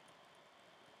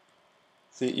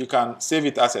 See, you can save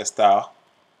it as a style.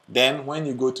 Then when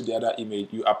you go to the other image,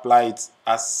 you apply it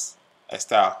as a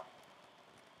style.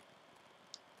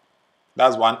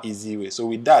 That's one easy way. So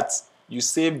with that, you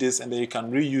save this and then you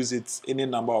can reuse it any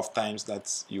number of times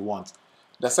that you want.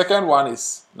 The second one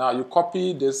is, now you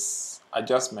copy this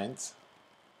adjustment.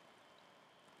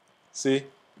 See,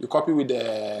 you copy with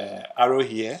the arrow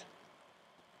here.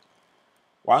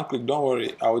 One click, don't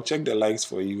worry, I will check the likes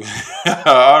for you.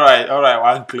 all right,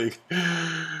 one click.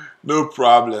 No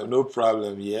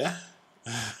problem, yeah.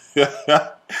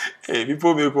 Hey,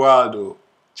 people make wild though.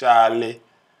 Charlie.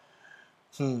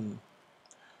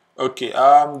 Okay,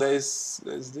 there's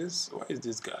this. Why is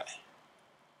this guy?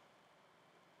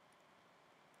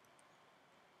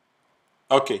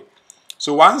 Okay,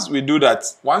 so once we do that,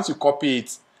 once you copy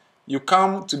it, you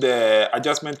come to the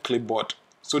adjustment clipboard.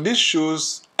 So this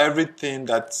shows everything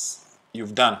that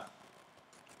you've done.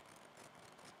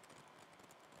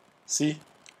 See,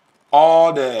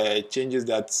 all the changes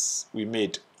that we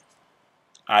made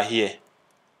are here.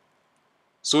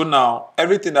 So now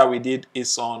everything that we did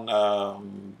is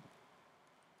on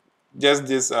just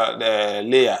this the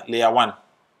layer 1.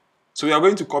 So we are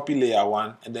going to copy layer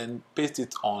 1 and then paste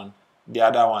it on the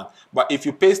other one. But if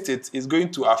you paste it, it's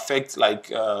going to affect,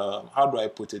 like, how do I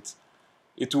put it?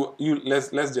 It will.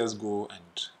 Let's just go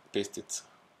and paste it.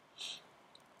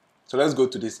 So let's go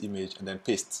to this image and then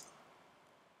paste.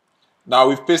 Now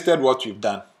we've pasted what we've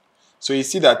done. So you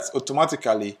see that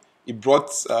automatically it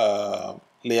brought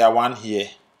layer 1 here.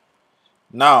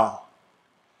 Now,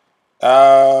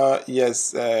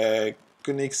 yes,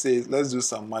 Kunik says, let's do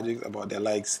some magic about the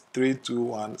likes. 3, 2,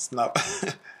 1, snap.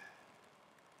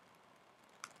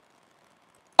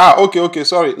 Okay,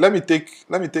 sorry. Let me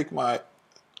take my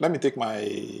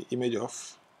image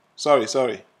off. Sorry.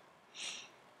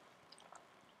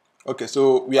 Okay,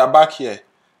 so we are back here.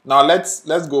 Now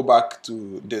let's go back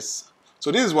to this.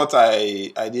 So this is what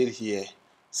I did here.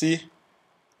 See?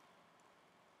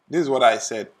 This is what I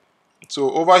said.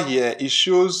 So over here, it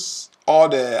shows all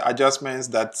the adjustments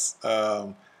that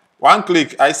one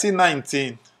click, I see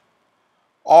 19.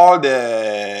 All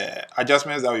the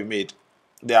adjustments that we made,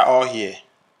 they are all here.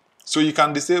 So you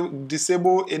can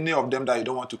disable any of them that you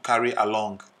don't want to carry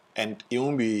along, and it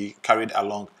won't be carried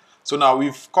along. So now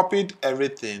we've copied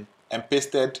everything and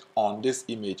pasted on this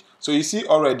image. So you see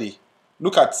already,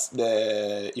 look at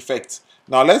the effect.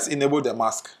 Now let's enable the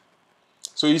mask.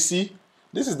 So you see,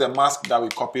 this is the mask that we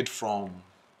copied from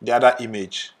the other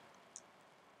image.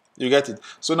 You get it?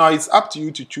 So now it's up to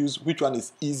you to choose which one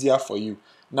is easier for you.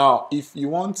 Now, if you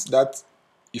want that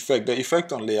effect, the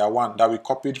effect on layer 1 that we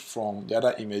copied from the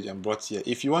other image and brought here,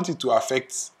 if you want it to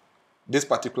affect this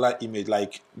particular image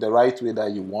like the right way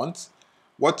that you want,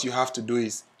 what you have to do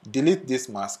is delete this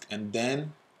mask and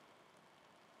then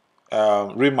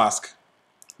remask.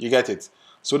 You get it?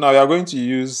 So now we are going to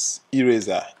use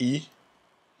eraser, E.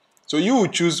 So you will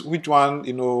choose which one,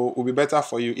 will be better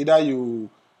for you. Either you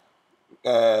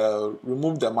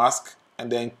remove the mask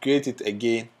and then create it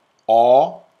again,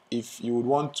 or if you would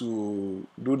want to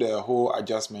do the whole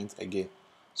adjustment again.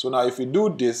 So now if we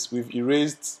do this, we've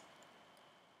erased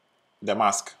the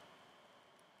mask.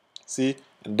 See?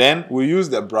 And then we use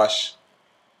the brush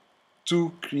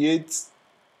to create.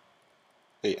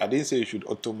 Hey, I didn't say you should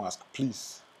auto mask,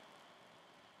 please.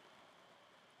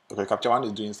 Okay, Capture One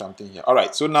is doing something here.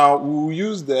 Alright, so now we'll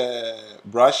use the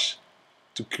brush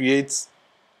to create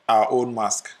our own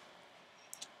mask.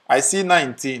 I see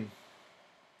 19.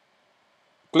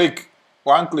 Click.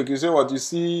 One click. You say what? You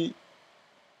see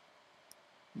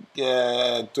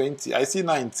 20. I see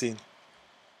 19.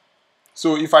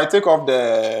 So if I take off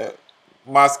the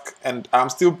mask and I'm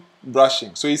still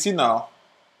brushing. So you see now,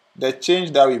 the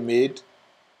change that we made,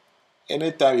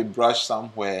 anytime we brush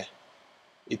somewhere,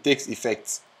 it takes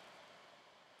effect.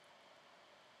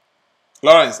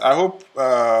 Lawrence, I hope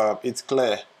it's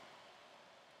clear.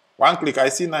 One click. I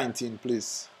see 19,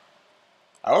 please.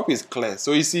 I hope it's clear.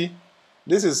 So you see,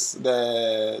 this is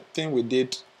the thing we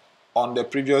did on the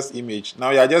previous image. Now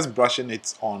we are just brushing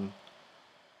it on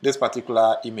this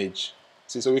particular image.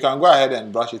 See, so we can go ahead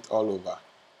and brush it all over.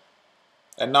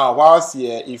 And now whilst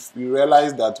here, if we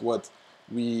realize that what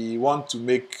we want to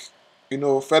make,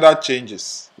 further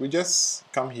changes, we just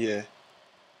come here.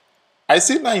 I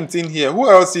see 19 here. Who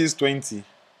else sees 20?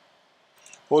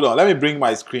 Hold on, let me bring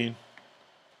my screen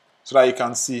so that you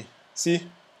can see. See?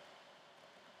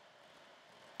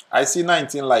 I see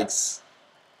 19 likes.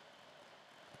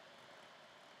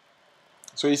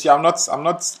 So you see, I'm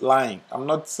not lying. I'm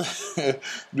not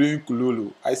doing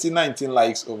kululu. I see 19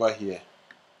 likes over here.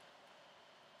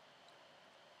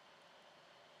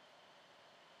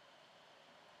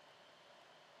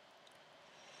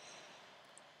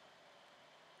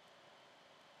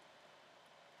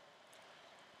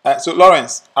 So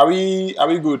Lawrence, are we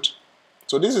good?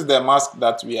 So this is the mask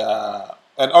that we are,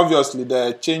 and obviously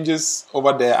the changes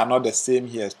over there are not the same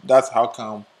here. That's how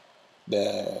come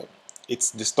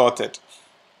it's distorted.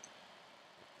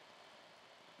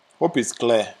 Hope it's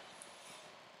clear.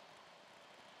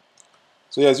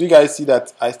 So yes, you guys see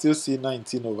that I still see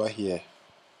 19 over here.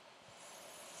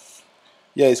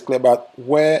 Yeah, it's clear, but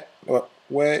where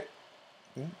were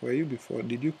you before?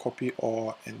 Did you copy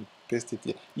or and paste it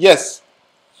here? Yes,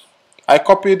 I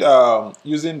copied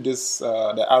using this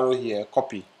the arrow here,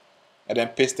 copy, and then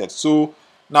pasted. So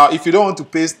now if you don't want to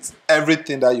paste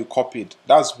everything that you copied,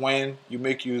 that's when you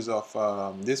make use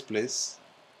of this place.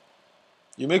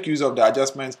 You make use of the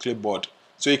adjustment clipboard.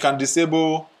 So you can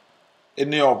disable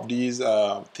any of these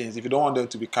things if you don't want them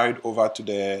to be carried over to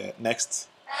the next.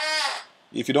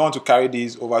 If you don't want to carry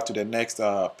these over to the next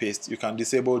paste, you can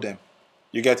disable them.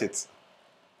 You get it?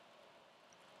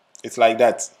 It's like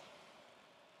that.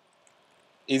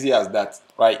 Easy as that,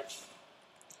 right?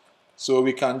 So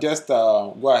we can just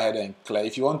go ahead and clear.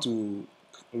 If you want to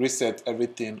reset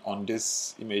everything on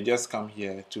this image, just come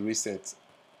here to reset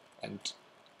and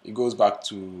it goes back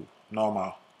to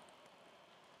normal.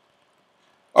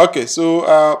 Okay,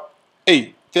 so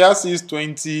hey, Thea sees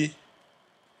 20.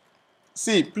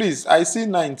 See, please, I see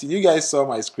 19. You guys saw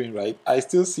my screen, right? I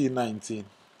still see 19.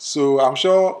 So I'm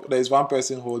sure there's one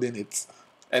person holding it.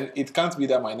 And it can't be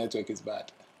that my network is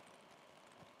bad.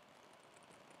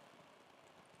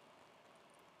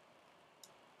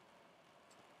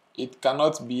 It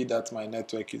cannot be that my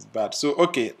network is bad. So,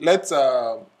 okay, let's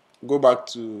go back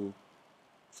to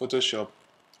Photoshop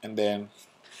and then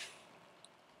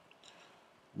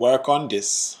work on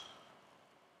this.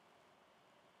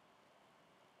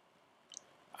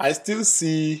 I still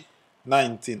see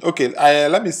 19. Okay,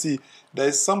 let me see.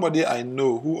 There's somebody I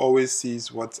know who always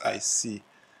sees what I see.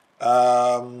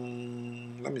 Let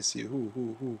me see.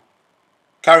 Who?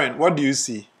 Karen, what do you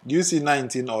see? Do you see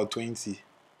 19 or 20?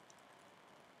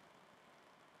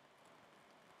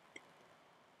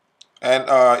 And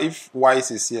if Wise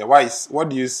is here, Wise, what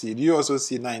do you see? Do you also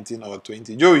see 19 or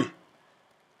 20? Joey,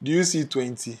 do you see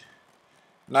 20?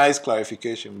 Nice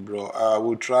clarification, bro. I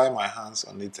will try my hands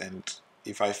on it, and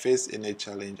if I face any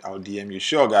challenge, I'll DM you.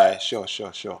 Sure, guys.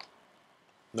 Sure.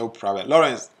 No problem.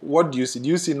 Lawrence, what do you see? Do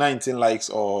you see 19 likes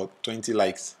or 20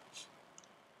 likes?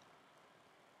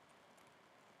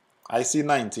 I see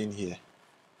 19 here.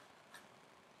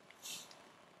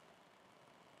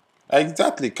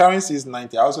 Exactly. Karen sees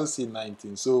 90. I also see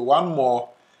 19. So one more,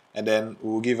 and then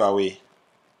we'll give away.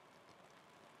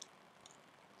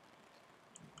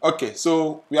 Okay,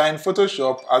 so we are in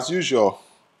Photoshop as usual.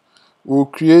 We'll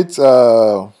create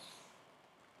our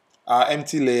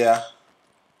empty layer,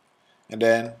 and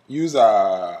then use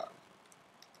our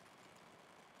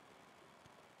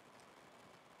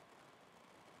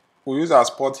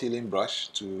spot healing brush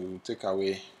to take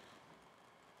away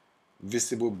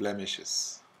visible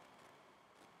blemishes.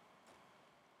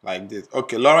 Like this.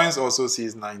 Okay, Lawrence also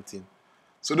sees 19.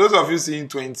 So those of you seeing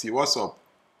 20, what's up?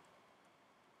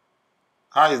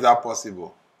 How is that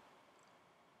possible?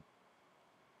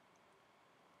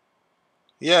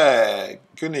 Yeah,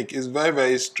 Kunik, is very,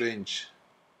 very strange.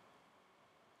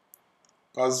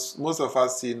 Because most of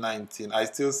us see 19. I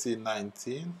still see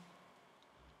 19.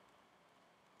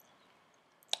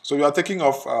 So we are taking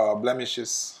off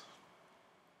blemishes.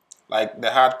 Like the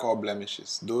hardcore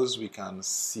blemishes. Those we can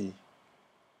see.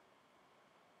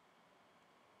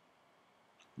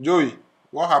 Joey,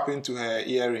 what happened to her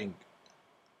earring?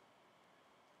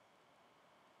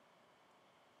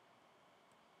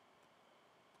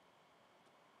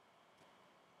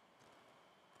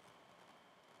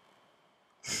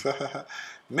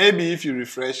 Maybe if you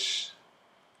refresh,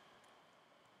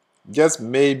 just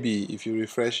maybe if you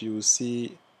refresh, you will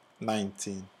see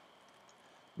 19.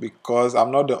 Because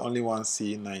I'm not the only one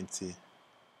seeing 90.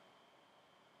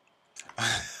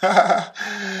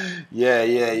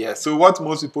 Yeah. So what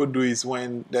most people do is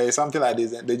when there is something like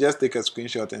this, they just take a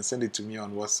screenshot and send it to me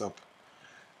on WhatsApp.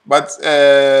 But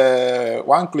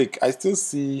one click, I still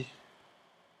see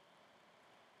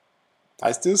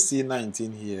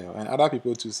 19 here, and other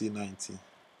people too see 19.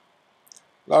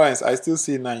 Lawrence, I still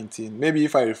see 19. Maybe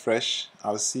if I refresh,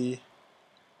 I'll see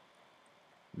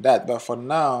that. But for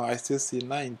now, I still see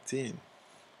 19.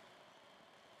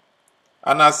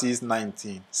 Anna sees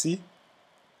 19. See?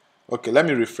 Okay, let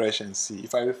me refresh and see.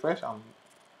 If I refresh,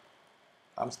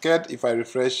 I'm scared if I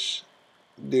refresh,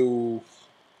 they will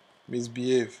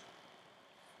misbehave.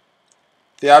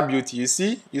 Their beauty, you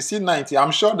see 90.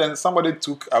 I'm sure then somebody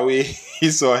took away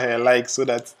his or her like so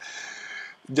that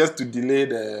just to delay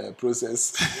the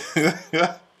process.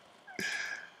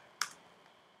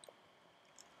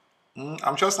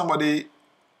 I'm sure somebody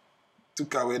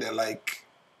took away the like.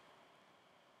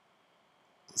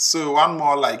 So one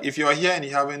more like. If you're here and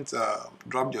you haven't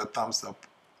dropped your thumbs up,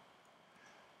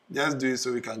 just do it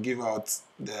so we can give out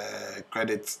the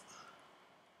credit.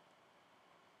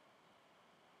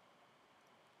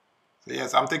 So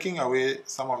yes, I'm taking away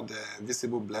some of the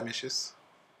visible blemishes.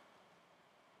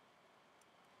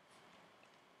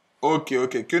 Okay,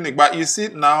 Kunik. But you see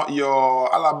now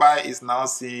your alibi is now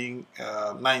seeing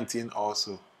 19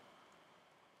 also.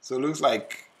 So it looks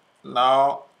like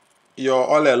now you're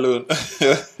all alone.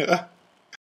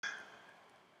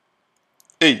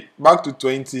 Hey, back to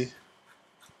 20.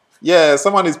 Yeah,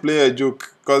 someone is playing a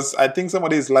joke because I think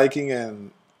somebody is liking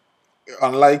and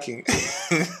unliking.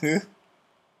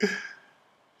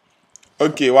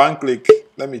 Okay, one click.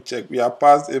 Let me check. We are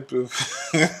past April.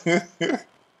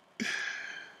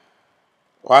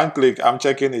 One click. I'm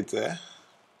checking it.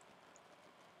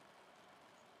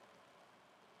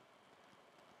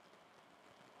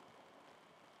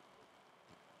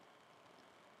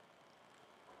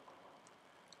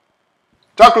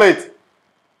 Chocolate.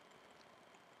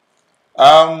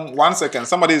 1 second.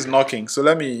 Somebody is knocking. So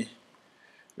let me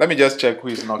just check who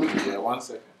is knocking here. 1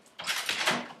 second.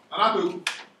 Anatu.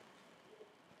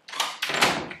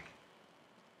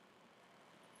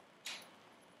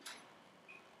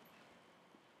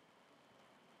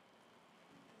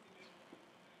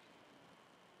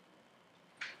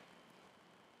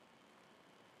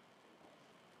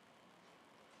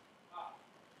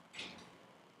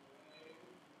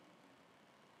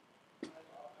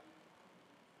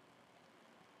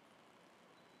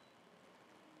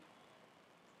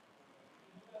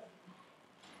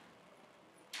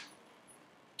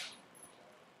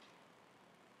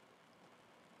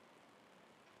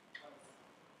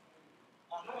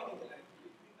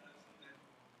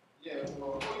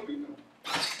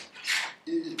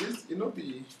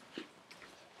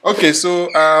 Okay, so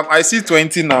I see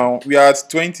 20 now. We are at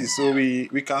 20, so we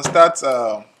can start.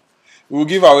 We'll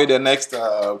give away the next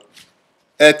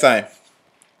airtime.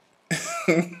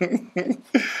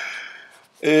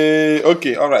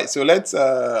 Okay, all right. So let's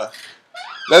go.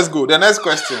 The next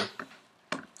question.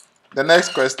 The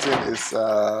next question is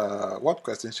what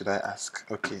question should I ask?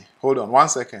 Okay, hold on 1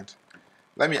 second.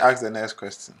 Let me ask the next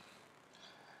question.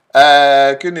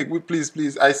 Koenig,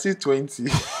 please. I see 20.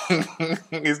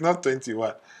 It's not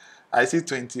 21. I see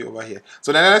 20 over here.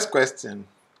 So the next question.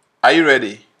 Are you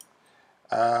ready?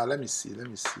 Let me see.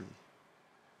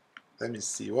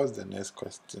 What's the next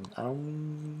question?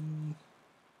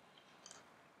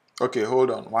 Okay,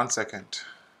 hold on 1 second.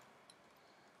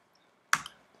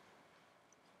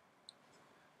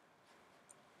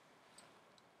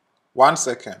 One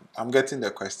second. I'm getting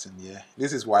the question here.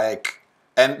 This is WAEC.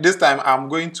 And this time I'm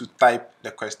going to type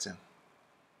the question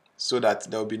so that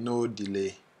there will be no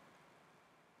delay.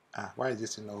 Why is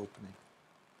this not opening?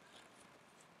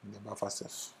 In the buffer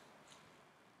self.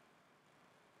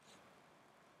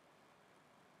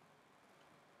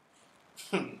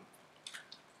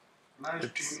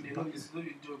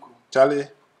 Charlie,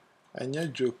 and your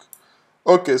joke.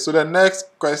 Okay, so the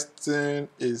next question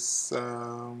is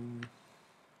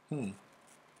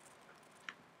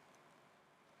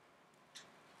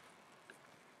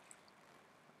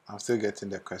I'm still getting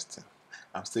the question.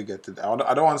 I'm still getting.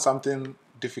 I don't want something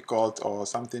difficult or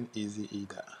something easy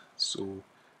either. So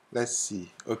let's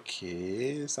see.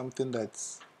 Okay, something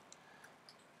that's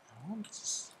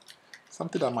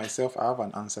something that myself I have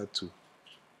an answer to.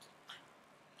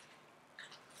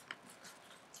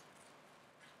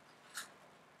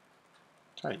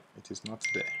 Try. It is not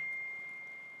there.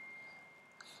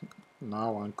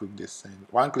 Now one click this send.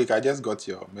 One click. I just got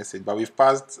your message, but we've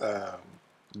passed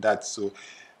that. So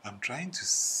I'm trying to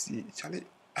see. Charlie,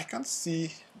 I can't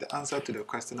see the answer to the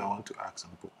question I want to ask.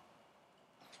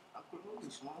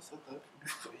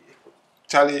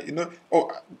 Charlie, you know,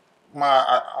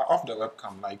 off the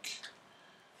webcam, like,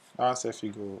 that's if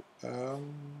you go,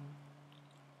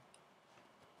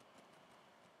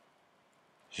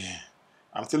 yeah,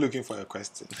 I'm still looking for a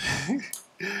question.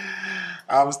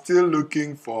 I'm still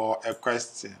looking for a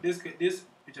question. This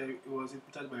picture, it was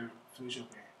pictured by Photoshop.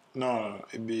 No,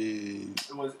 it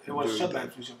was shot by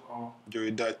Photoshop. Oh,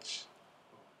 Joey Dutch.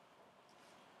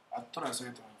 I thought I saw it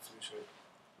on Photoshop.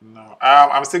 No,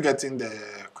 I'm still getting the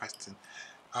question.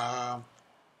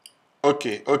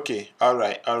 Okay, all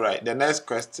right. The next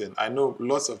question. I know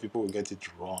lots of people will get it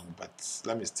wrong, but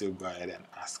let me still go ahead and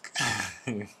ask.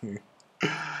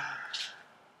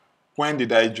 When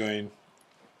did I join?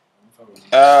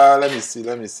 Let me see.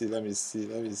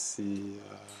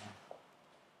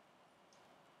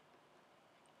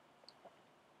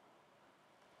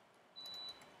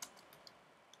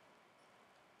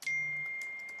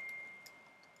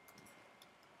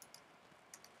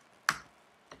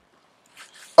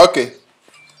 Okay,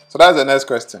 so that's the next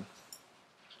question.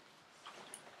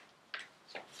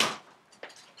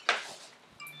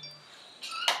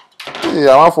 Hey,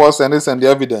 I want for send the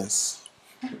evidence.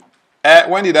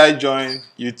 When did I join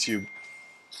YouTube?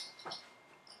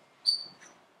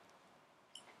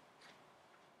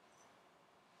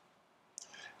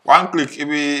 One click,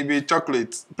 it be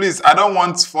chocolate. Please, I don't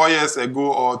want 4 years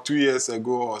ago or 2 years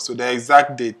ago or so the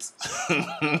exact date.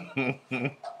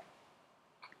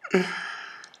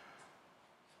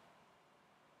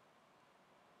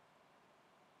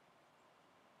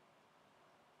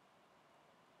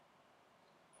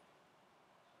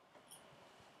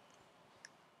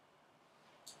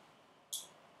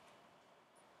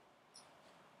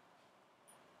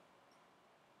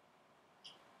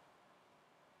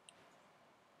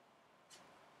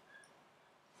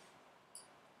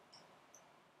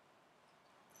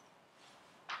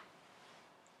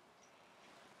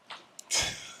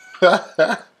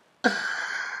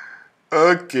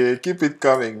 Okay, keep it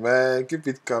coming, man. Keep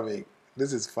it coming.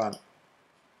 This is fun.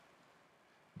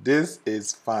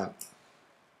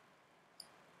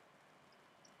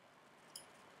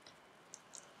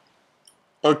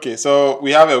 Okay, so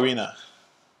we have a winner.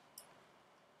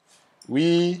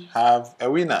 We have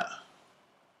a winner.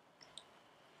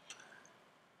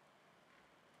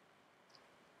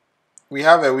 We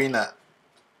have a winner.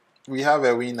 We have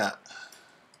a winner.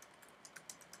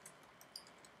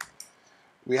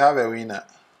 We have a winner.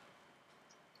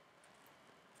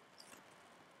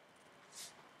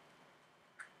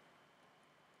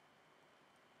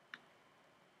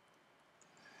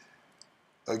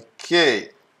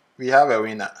 Okay, we have a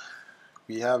winner.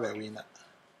 We have a winner.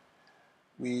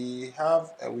 We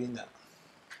have a winner.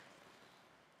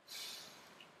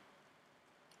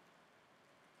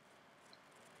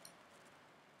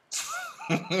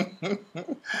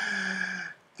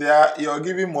 You're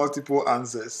giving multiple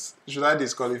answers. Should I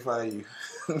disqualify you?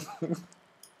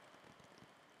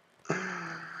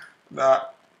 Now,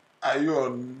 are you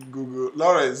on Google?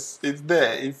 Lawrence, it's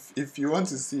there. If you want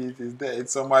to see it, it's there.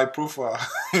 It's on my profile.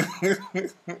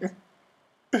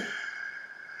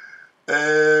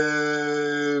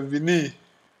 Vinny.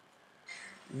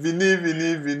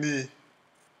 Vinny.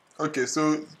 Okay,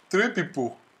 so three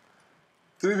people.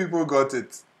 Three people got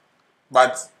it.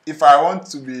 But if I want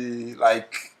to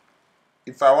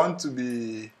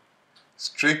be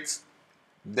strict,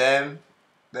 then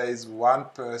there is one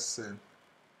person.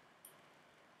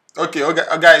 Okay,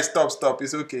 guys, stop.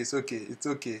 It's okay.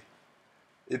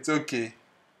 It's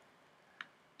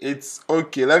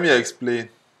okay. Let me explain.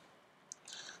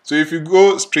 So if you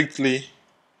go strictly,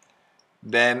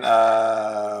 then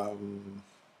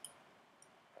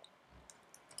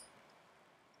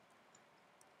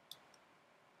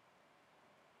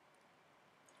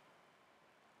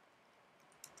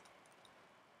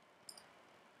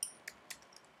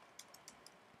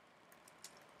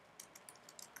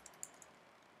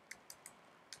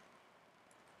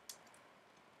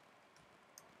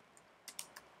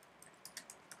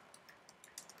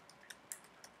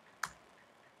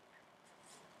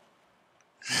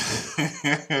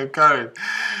Karen,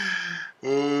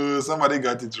 somebody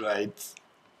got it right.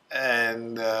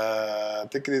 And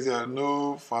take it easy.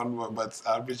 No fun one, but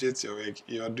I appreciate your work.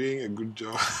 You're doing a good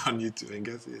job on YouTube and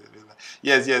get it.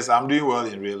 Yes, I'm doing well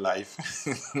in real life.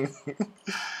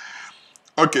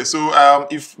 Okay, so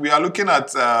if we are looking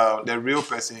at the real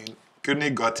person, Kuni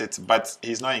got it, but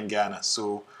he's not in Ghana.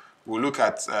 So we'll look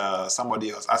at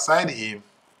somebody else. Aside him,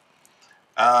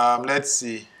 let's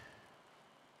see.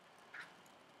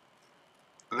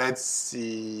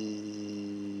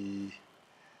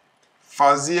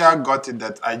 Fazia got it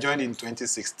that I joined in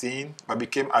 2016 but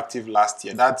became active last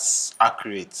year. That's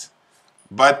accurate.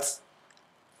 But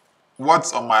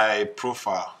what's on my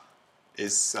profile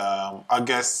is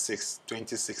August 6,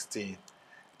 2016.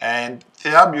 And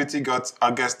Thea Beauty got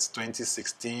August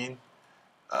 2016.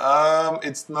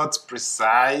 It's not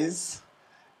precise.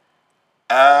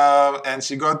 And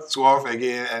she got 12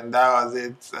 again, and that was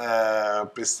it,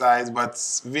 precise. But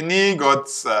Vinny got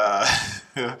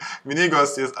Vinny got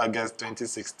 6 August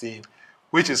 2016,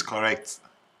 which is correct.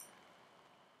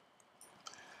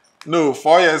 No,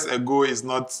 4 years ago is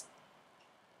not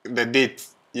the date.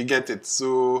 You get it.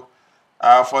 So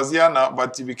for Zia now,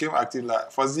 but you became active.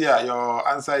 For Zia, your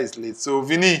answer is late. So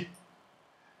Vinny,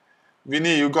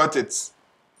 you got it.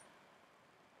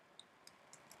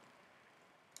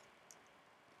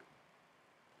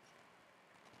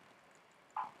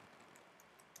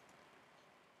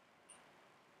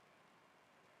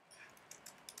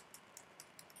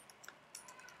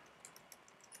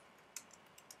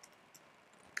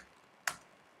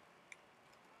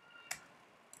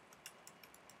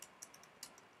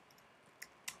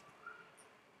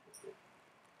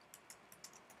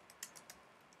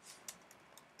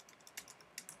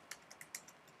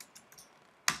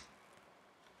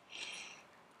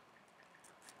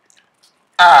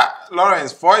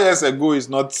 Lawrence, 4 years ago is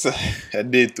not a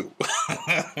day too.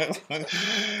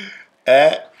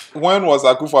 eh, when was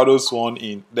Akufo-Addo sworn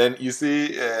in? Then you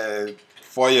see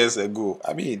 4 years ago.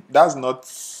 I mean, that's not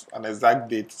an exact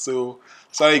date. So,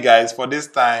 sorry guys, for this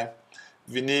time,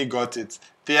 Vinny got it.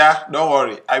 Thea, don't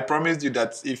worry. I promised you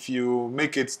that if you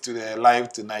make it to the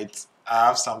live tonight, I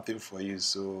have something for you.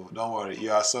 So, don't worry.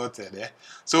 You are sorted. Eh?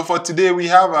 So, for today, we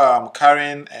have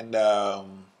Karen and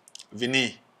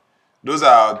Vinny. Those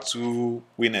are our two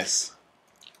winners.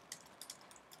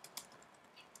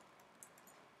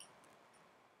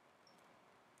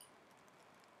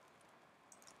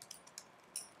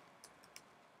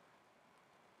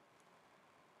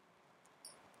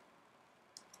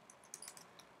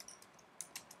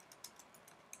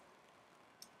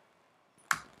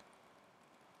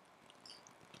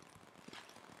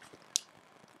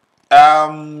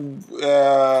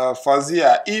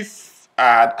 Fazia, if I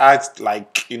had asked,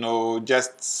 like,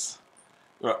 just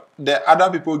well, the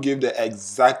other people gave the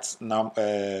exact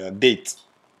date.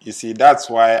 You see, that's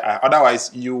why.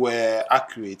 Otherwise, you were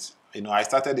accurate. I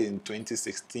started in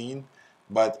 2016,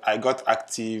 but I got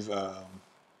active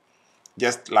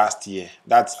just last year.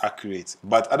 That's accurate.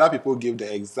 But other people gave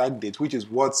the exact date, which is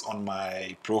what's on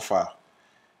my profile.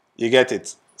 You get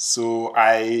it? So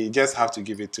I just have to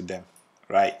give it to them,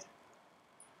 right?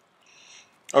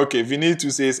 Okay,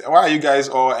 Vinny2 says, why are you guys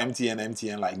all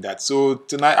MTN like that? So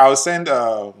tonight I'll send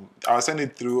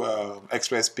it through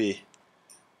Express Pay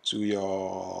to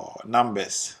your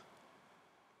numbers.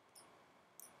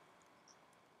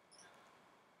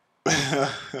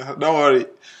 Don't worry.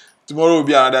 Tomorrow will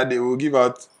be another day. We'll give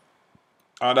out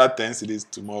another 10 cities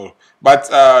tomorrow.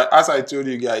 But as I told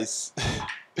you guys,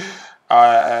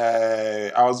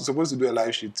 I was supposed to do a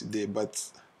live shoot today,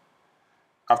 but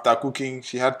after cooking,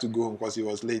 she had to go home because it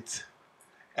was late.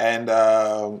 And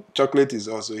Chocolate is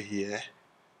also here.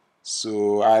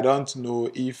 So I don't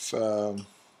know if...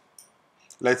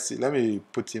 let's see. Let me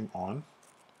put him on.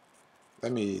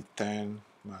 Let me turn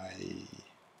my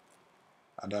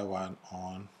other one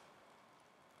on.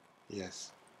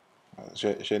 Yes. As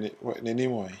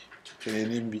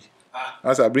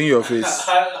I bring your face.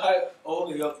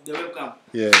 Oh, the webcam.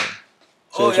 Yeah.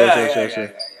 Oh,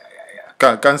 yeah.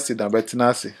 Can't sit down, but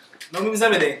Nasi. No, maybe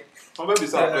something. Maybe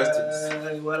some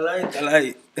questions. Well, I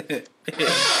like.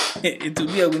 It will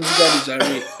be a good time.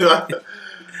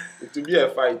 It will be a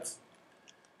fight.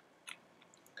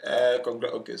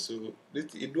 Okay, so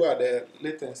it do at the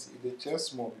latency. They just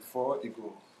small before it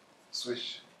go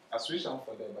switch. I switch on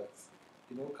for them, but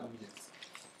it don't come yet.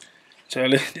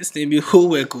 Charlie, this thing be whole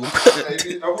work.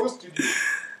 Maybe the whole studio.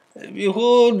 Be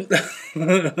whole.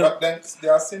 But then they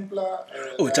are simpler.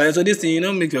 Oh, Charlie, so this thing, you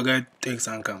know, make your guy take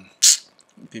some come.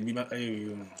 Baby, I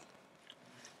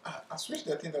switched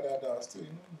the thing that I did. Still,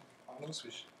 I no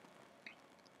switch.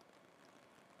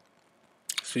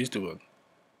 switch to what?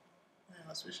 Yeah,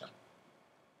 I switch.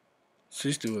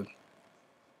 Switch to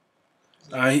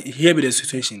what? Here be the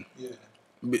situation. Yeah.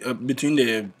 Between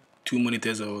the two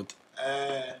monitors or what?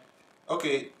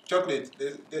 Okay, Chocolate.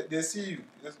 They see you.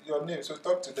 Your name. So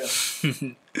talk to them.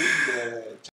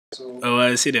 Oh,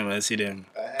 I see them.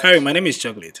 Carrie, my name is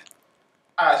Chocolate.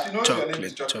 She knows your name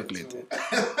is Chocolate. So.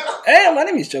 Hey, my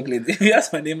name is Chocolate. If you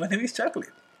ask my name is Chocolate.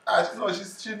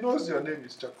 She knows your name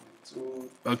is Chocolate. So.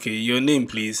 Okay, your name,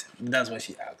 please. That's what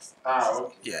she asked.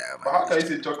 Okay. Yeah. But how can you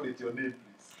say Chocolate, your name,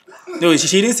 please? No,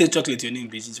 she didn't say Chocolate, your name,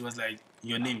 please. She was like,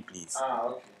 your name, please.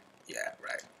 Okay. Yeah,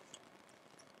 right.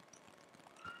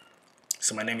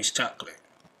 So my name is Chocolate.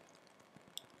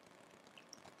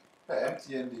 The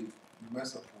MTN, you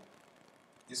mess up.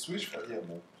 You switch for here,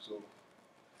 so.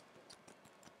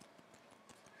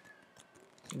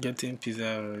 Getting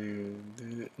pizza,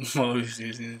 more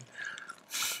using.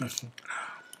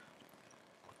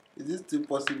 Is it still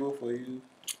possible for you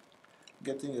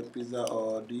getting a pizza,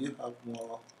 or do you have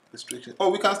more restrictions?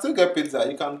 Oh, we can still get pizza.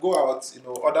 You can go out,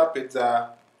 order pizza,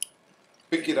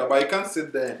 pick it up, but you can't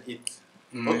sit there and eat.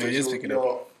 Okay, just so pick it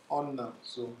you're up. on now,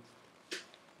 so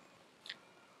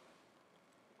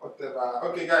whatever.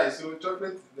 Okay, guys, so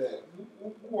Chocolate is there.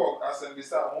 Who work as a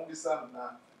visa? Won't be some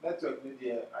now. Network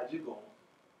media, Ajigo.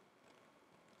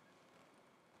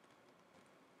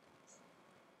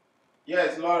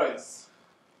 Yes, Lawrence.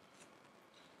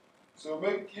 So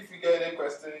if you get any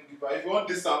question, if you want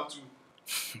this sound too,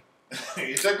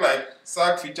 you check like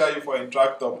SAG feature you for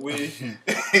Interactor.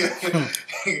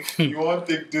 You want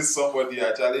to take this somebody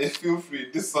actually, feel free.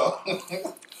 This song.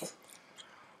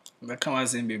 But come on,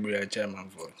 sing baby, a chairman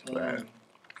for. Right.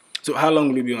 So how long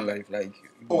will you be on live?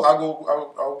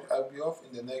 I'll be off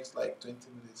in the next like 20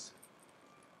 minutes.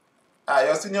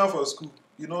 Your senior for school.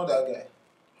 You know that guy,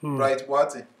 Bright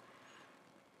Boating.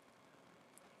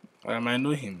 I might know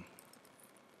him.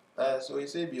 So he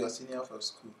said be your senior for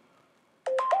school.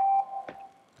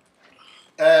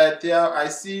 I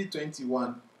see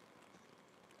 21.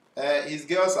 His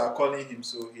girls are calling him,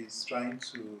 so he's trying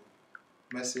to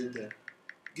message them.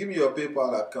 Give me your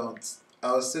PayPal account.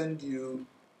 I'll send you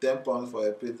 £10 for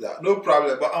a pizza. No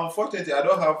problem, but unfortunately, I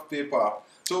don't have PayPal.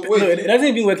 So wait. No, it doesn't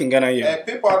even work in Ghana here.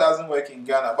 PayPal doesn't work in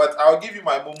Ghana, but I'll give you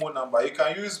my Momo number. You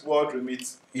can use World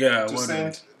Remit to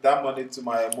send that money to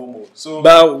my Momo. So,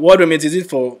 but World Remit, is it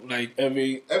for like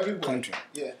everywhere country?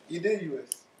 Yeah, in the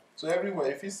US. So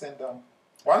everywhere, if you send them,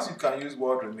 once you can use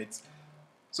World Remit.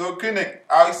 So Clinic,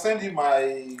 I'll send you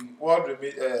my World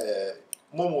Remit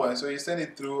Momo, and so you send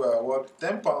it through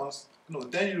 £10. No,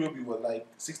 10 euro be what, like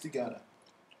 60 Ghana.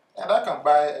 And I can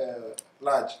buy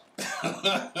large.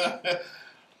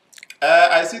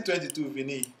 I see 22,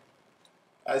 Vinny.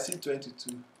 I see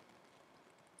 22.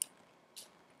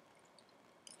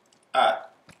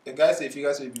 The guy say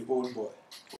figures will be old boy.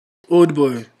 Old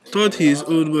boy. Thought he's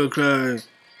old boy cry.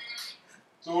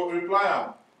 So reply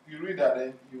him. You read that,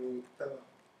 then you tell him.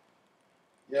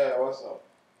 Yeah, what's up?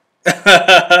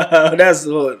 That's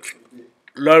what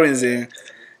Lawrence saying.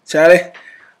 Charlie.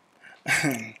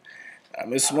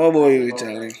 I'm a small boy,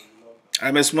 Charlie.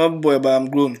 I'm a small boy, but I'm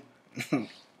grown.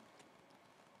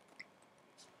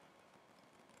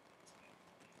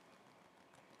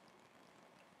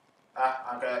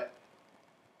 Okay.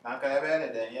 Nanka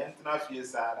ebene den yen tena fie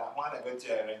saa da ho na beti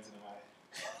a rent ni mai.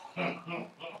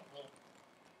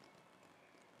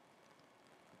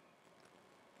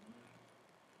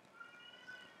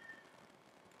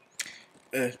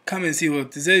 Come and see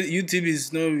what. They said YouTube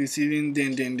is not receiving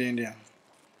then.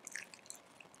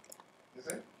 You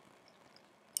see?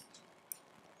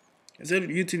 They said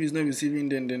YouTube is not receiving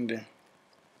then.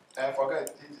 I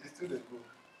forget. It's still the group.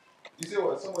 You say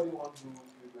what? Somebody wants to do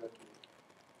that.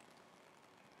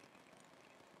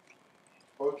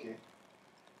 Okay.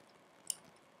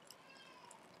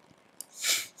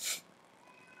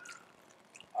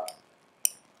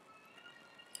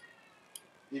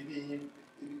 If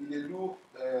they do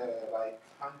like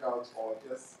hangouts or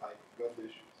just like birthday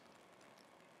shoot.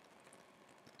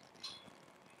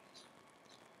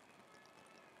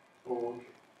 Oh, okay.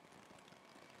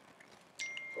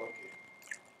 Okay.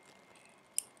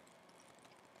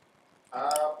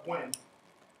 When?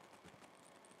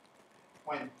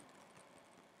 When?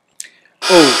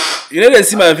 Oh, you know they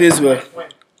see my face well. When?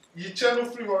 You channel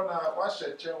free on what's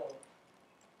your channel?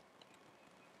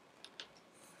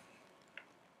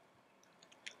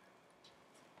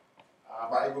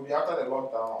 But it will be after the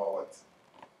lockdown or what?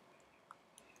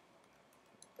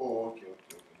 Oh, okay,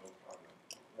 no problem.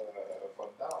 For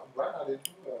now, right now they do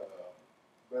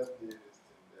birthday list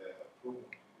in the promo.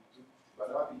 But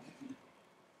that will be difficult.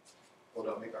 Hold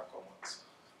on, make a comment.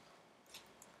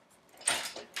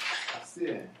 I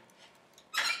see.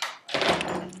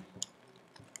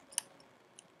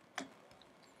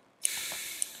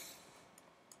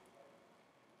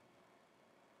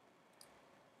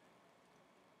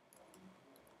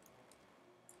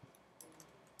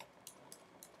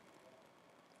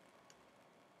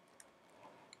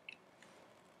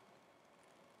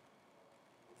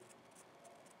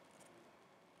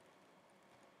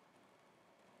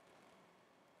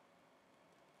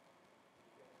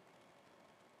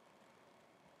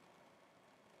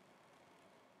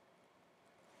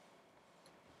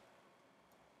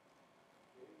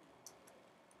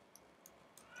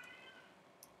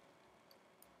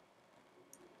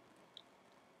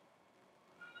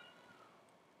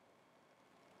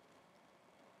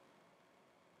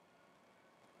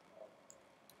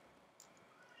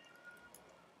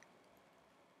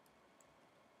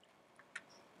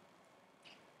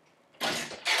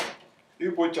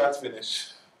 People chat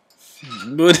finish.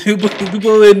 But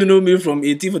people will know me from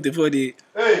 1844 day.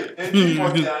 Hey,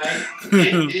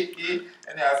 1849.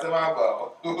 And I said,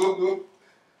 about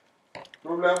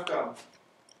problem come.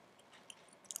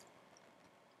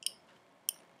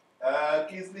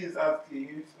 Kingsley is asking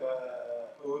if,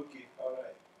 okay,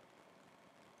 alright.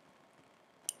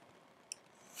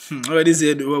 Already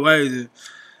said why is it?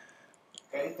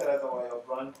 Can you tell us about your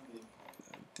brand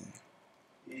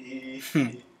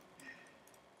name?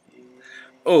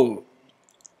 Oh,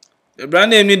 the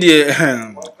brand name need the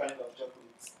What kind of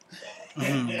chocolates?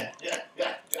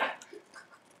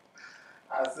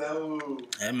 I said, oh,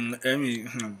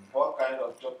 what kind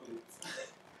of chocolates?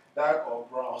 Dark or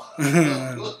brown?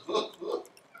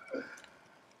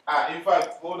 In fact,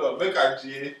 hold on, make a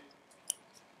G.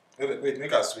 Wait,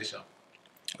 make a switch.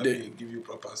 Let me give you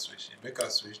proper switch. Make a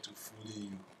switch to fully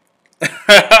you.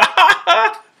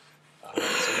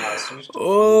 So now switch to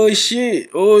oh fully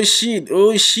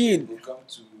shit! We'll come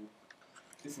to,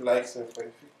 if you like, so if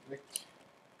you make.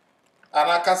 And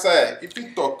I can say, if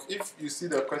you talk, if you see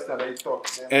the question that you talk,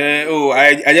 then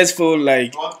I just feel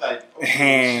like one type.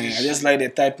 I just like the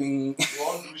typing. You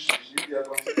want to if you are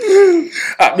going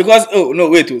because no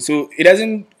wait so it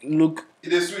doesn't look.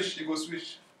 It is switch. It go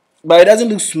switch. But it doesn't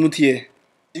look smooth here.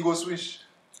 It go switch.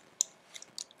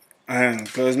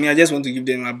 Because me I just want to give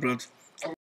them a blood.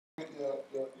 If you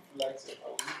like, it, I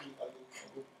will give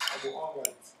you. I go on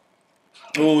right.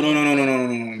 Oh no,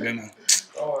 Ghana.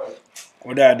 Alright.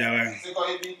 Or that way.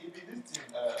 Because if this thing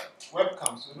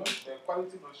webcam, so no the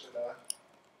quality not sure that.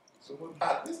 So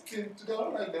this thing today I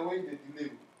don't like the way they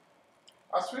delay.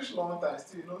 I switch long time,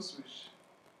 still you no switch.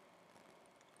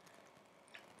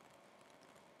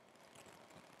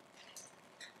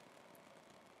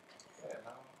 Yeah,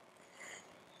 now.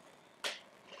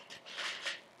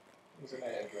 Who's in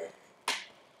there, Greg?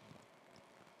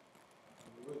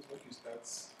 Wait, make you start.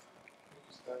 Make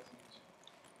you start it.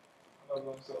 I'm not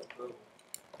going to trouble.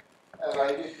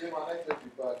 Like if my network be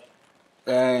bad.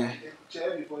 Chair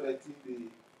before the thing they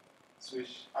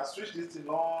switch. I switched this thing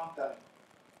long time.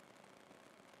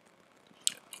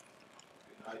 Okay,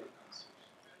 now you can switch.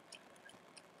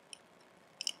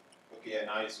 Okay, yeah,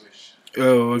 now you switch.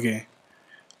 Oh okay.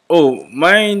 Oh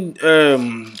mine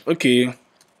okay.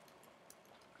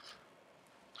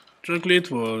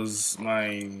 Chocolate was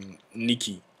my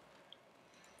Nikki.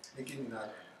 Nikki Minaj.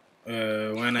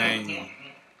 When I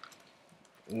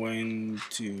went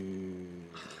to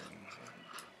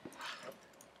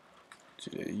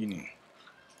the uni.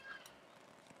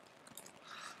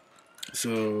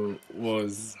 So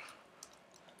was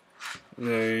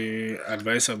very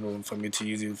advisable for me to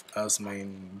use it as my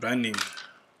brand name.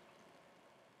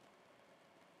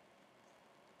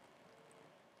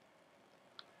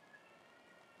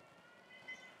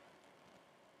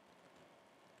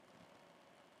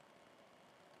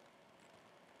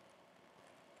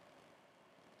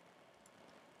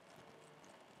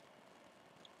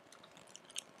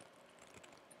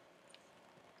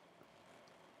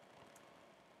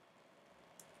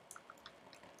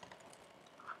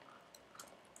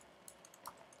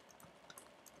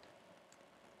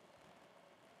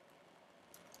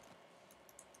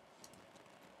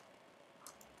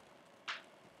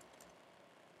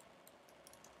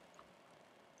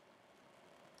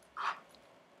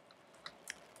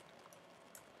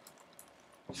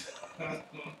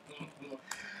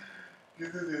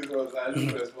 This is because I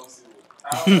look responsible.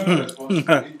 I'm very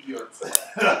responsible, idiot.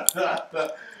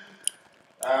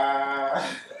 uh,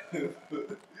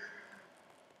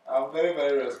 I'm very,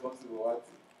 very responsible.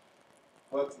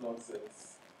 What nonsense.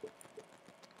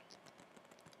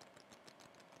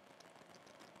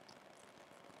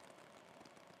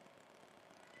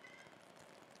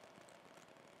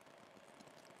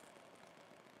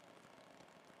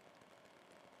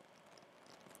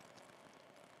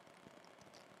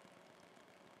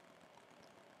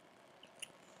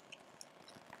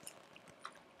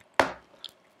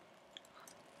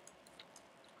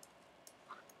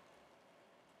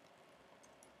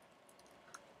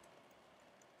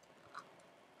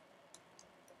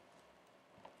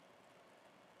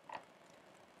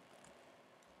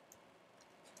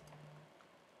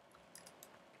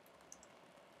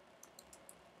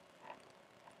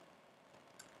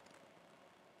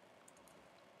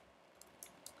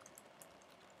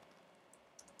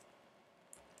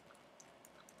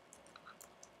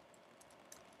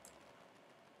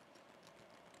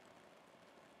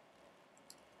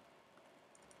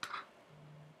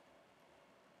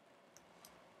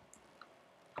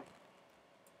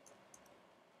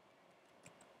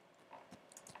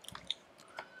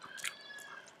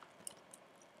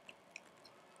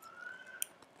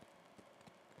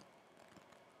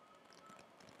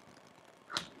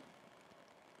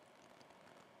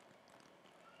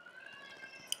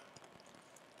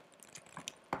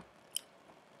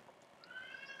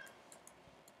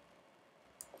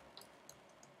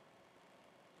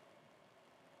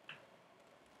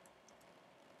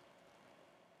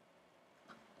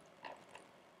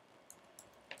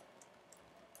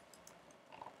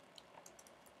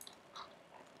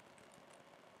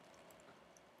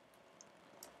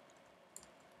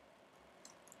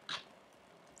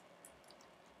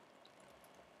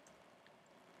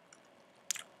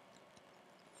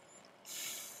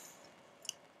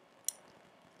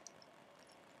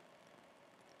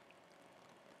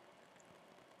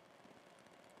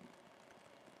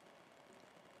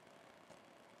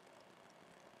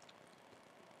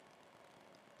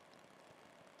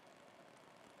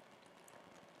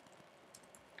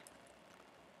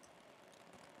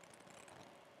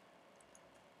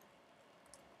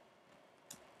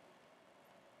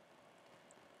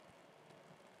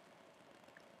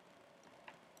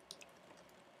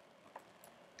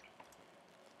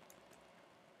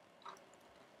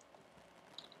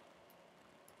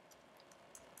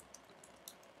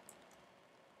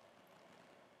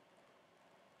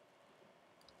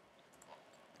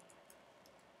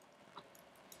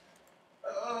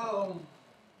 Oh.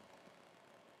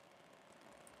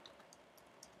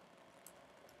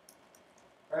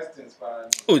 Questions, man.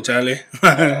 Oh, Charlie.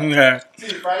 See,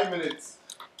 5 minutes.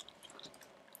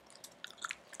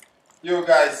 You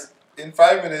guys, in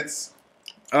 5 minutes,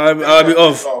 I'll be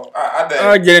off.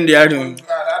 I'll get in the item.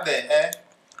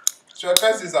 So your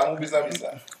questions are bisa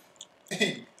bisa.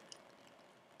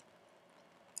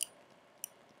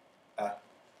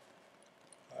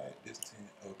 This thing,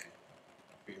 okay.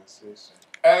 So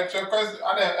your questions,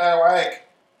 why?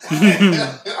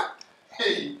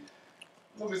 Hey,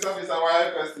 no bisa bisa why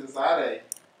questions are they?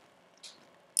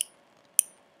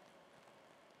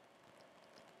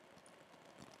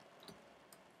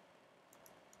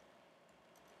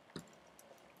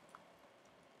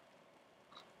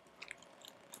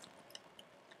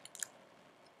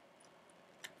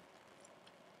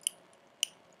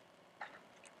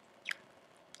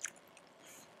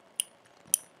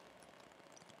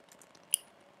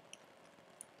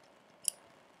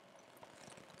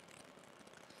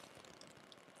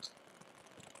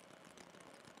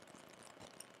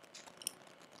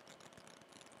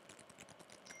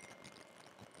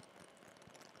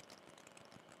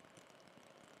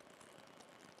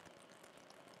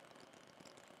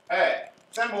 Hey,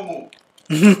 send Momo.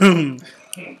 Say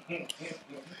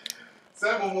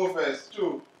Momo first,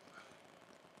 too.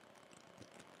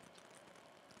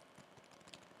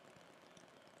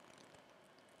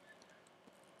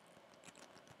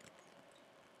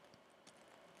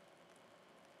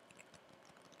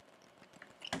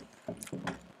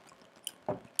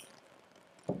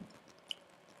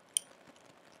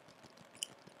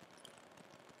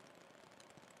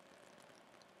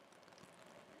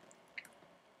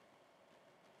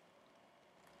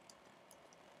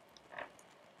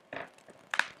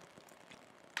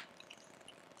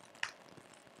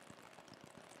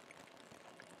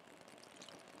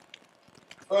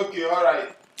 Okay, all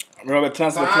right. Robert,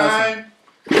 transfer. Time.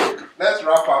 Let's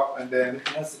wrap up and then.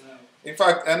 In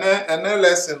fact, and then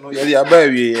lesson.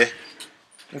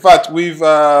 In fact, we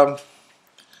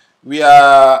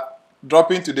are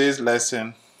dropping today's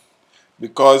lesson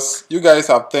because you guys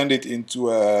have turned it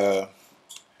into an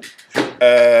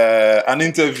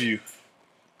interview.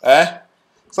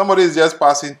 Somebody is just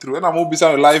passing through, and I'm going to be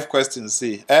some live questions.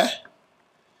 Say,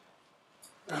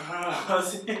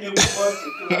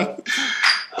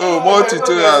 Oh, more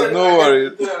tutorials. No worry.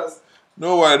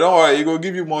 No worry. Don't worry. He will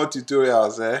give you more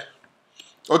tutorials.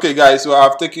 Okay, guys. So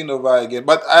I've taken over again,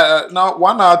 but now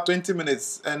 1 hour 20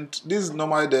 minutes, and this is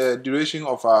normally the duration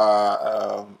of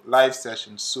our live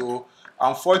session. So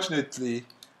unfortunately,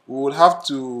 we will have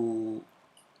to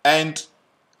end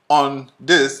on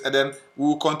this, and then we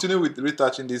will continue with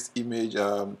retouching this image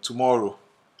tomorrow.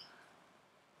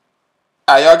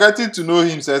 You're getting to know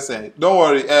him, Sesen. Don't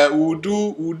worry. We'll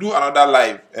do another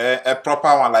live, a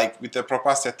proper one, like with a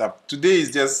proper setup. Today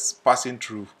is just passing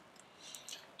through.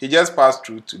 He just passed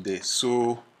through today,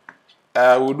 so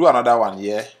we'll do another one.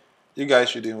 Yeah, you guys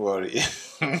shouldn't worry.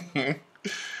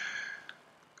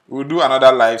 We'll do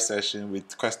another live session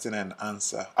with question and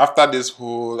answer after this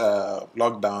whole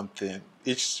lockdown thing.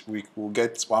 Each week we'll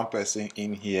get one person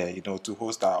in here, to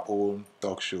host our own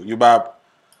talk show. You bab.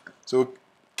 So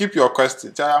keep your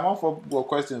questions. I'm all for your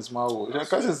questions, Mao. Your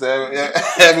questions,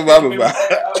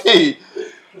 Hey.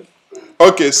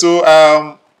 Okay, so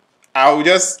I'll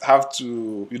just have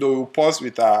to, we'll pause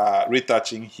with our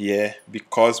retouching here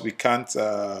because we can't.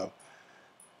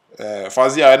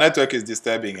 Fazia, our network is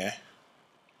disturbing,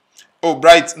 Oh,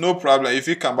 Bright, no problem. If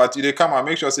you come, but you come and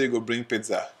make sure you go bring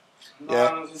pizza.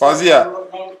 Yeah, Fazia.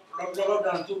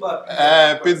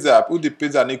 Pizza. Put the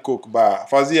pizza in coke bar.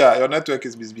 Fazia, your network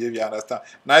is misbehaving. You understand?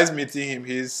 Nice meeting him.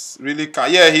 He's really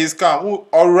calm. Yeah, he's calm.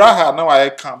 Or Raha, now I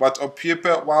can't. But a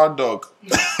paper wild dog.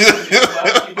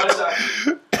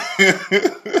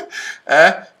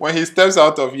 When he steps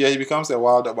out of here, he becomes a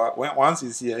wild dog. But once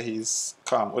he's here, he's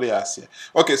calm. What do you say?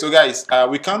 Okay, so guys,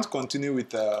 we can't continue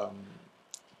with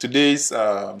today's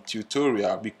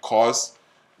tutorial because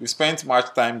we spent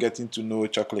much time getting to know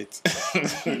chocolate.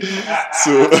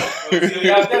 So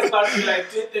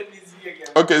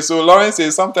okay, so Lawrence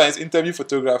says sometimes interview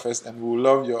photographers and we will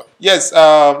love your. Yes,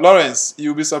 Lawrence,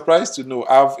 you'll be surprised to know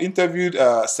I've interviewed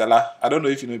Sela. I don't know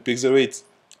if you know Pixelate.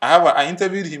 I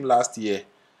interviewed him last year.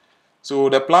 So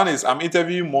the plan is I'm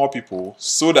interviewing more people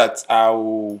so that I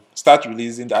will start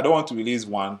releasing. I don't want to release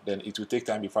one, then it will take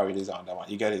time before I release another one.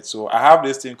 You get it? So I have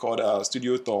this thing called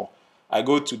studio tour. I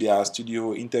go to their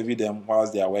studio, interview them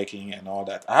whilst they are working and all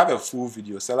that. I have a full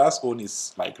video. Seller's own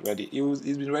is like ready.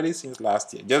 It's been ready since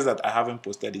last year, just that I haven't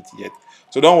posted it yet.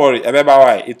 So don't worry,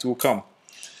 it will come.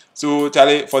 So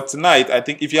Charlie, for tonight, I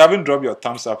think if you haven't dropped your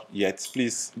thumbs up yet,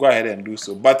 please go ahead and do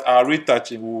so. But our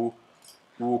retouching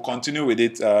we'll continue with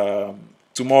it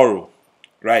tomorrow,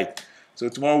 right? So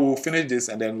tomorrow we'll finish this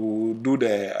and then we'll do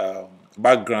the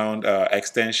background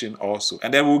extension also,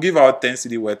 and then we'll give out 10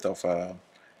 CD worth of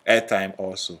airtime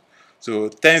also. So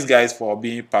thanks guys for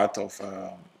being part of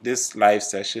this live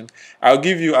session. I'll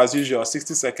give you as usual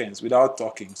 60 seconds without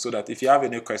talking, so that if you have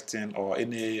any question or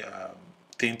any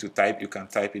thing to type, you can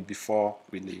type it before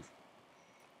we leave.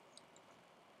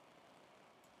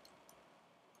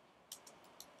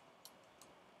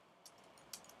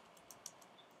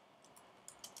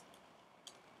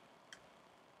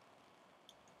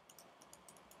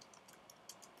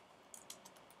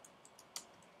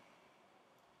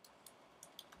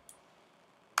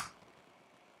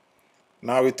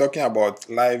 Now we're talking about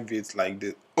live bits like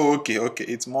this. Oh, okay,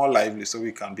 it's more lively, so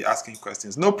we can be asking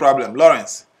questions. No problem,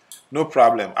 Lawrence. No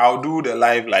problem. I'll do the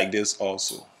live like this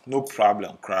also. No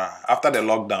problem, cry. After the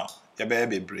lockdown, you better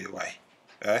be brave. Why?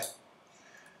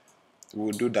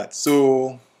 We'll do that.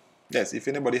 So, yes, if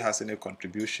anybody has any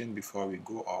contribution before we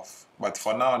go off. But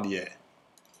for now,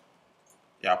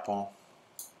 Yapon,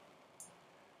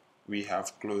 we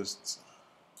have closed.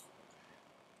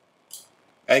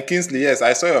 And Kingsley, yes,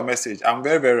 I saw your message. I'm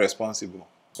very, very responsible.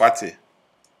 What's it?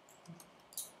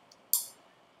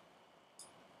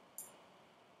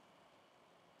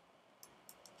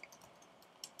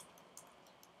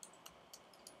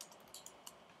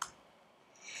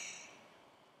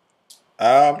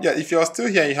 Yeah, if you're still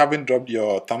here and you haven't dropped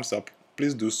your thumbs up,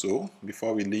 please do so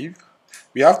before we leave.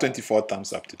 We have 24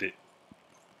 thumbs up today.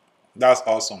 That's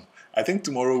awesome. I think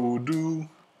tomorrow we'll do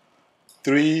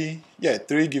three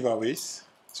giveaways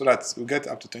so that we'll get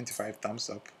up to 25 thumbs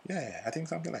up. Yeah, I think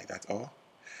something like that. Oh,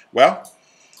 well,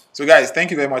 so guys,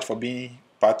 thank you very much for being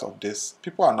part of this.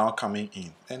 People are now coming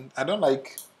in, and I don't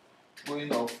like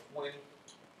going off when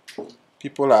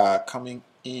people are coming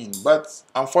in, but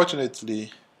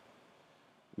unfortunately,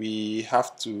 we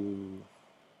have to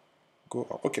go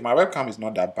up. Okay, my webcam is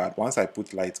not that bad. Once I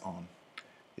put light on,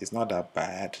 it's not that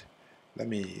bad. Let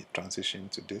me transition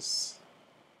to this.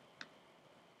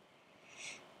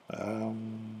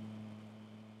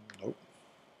 Nope.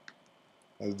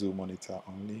 Let's do monitor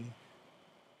only.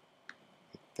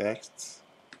 Text.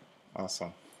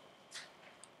 Awesome.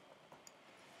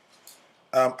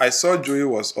 I saw Joey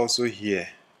was also here.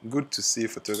 Good to see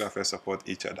photographers support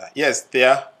each other. Yes,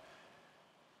 there.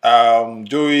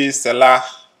 Joey, Selah,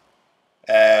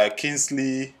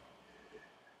 Kingsley,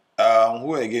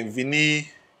 who again? Vinny,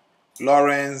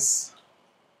 Lawrence.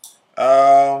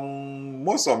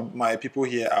 Most of my people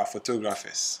here are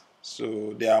photographers.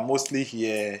 So they are mostly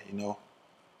here,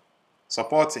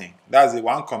 supporting. That's the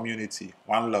one community,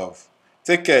 one love.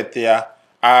 Take care, Thea.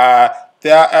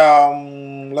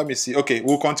 Let me see. Okay,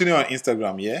 we'll continue on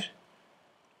Instagram, yeah?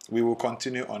 We will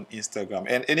continue on Instagram.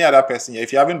 And any other person here,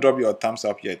 if you haven't dropped your thumbs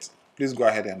up yet, please go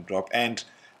ahead and drop. And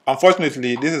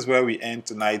unfortunately, this is where we end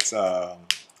tonight's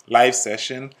live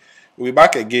session. We'll be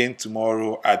back again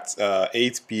tomorrow at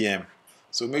 8 p.m.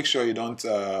 So make sure you don't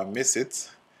miss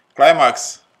it.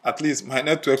 Climax, at least my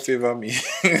network favor me.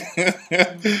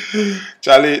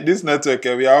 Charlie, this network,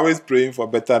 we are always praying for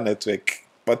better network.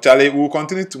 But Charlie, we'll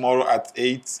continue tomorrow at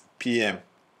 8 p.m.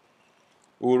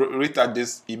 We'll retouch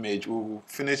this image. We'll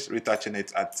finish retouching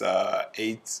it at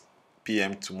 8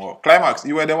 p.m. tomorrow. Climax,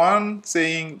 you were the one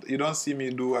saying you don't see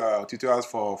me do tutorials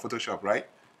for Photoshop, right?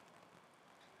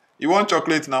 You want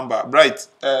chocolate number? Bright.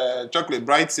 Chocolate.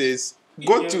 Bright says,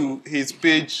 go to his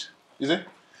page. Is it?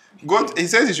 He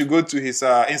says you should go to his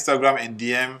Instagram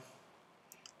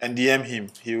and DM him.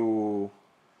 He will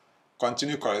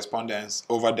continue correspondence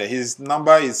over there. His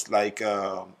number is like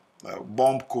a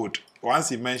bomb code. Once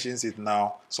he mentions it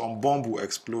now, some bomb will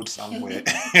explode somewhere.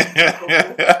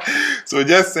 So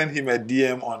just send him a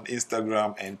DM on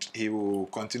Instagram and he will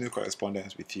continue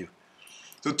correspondence with you.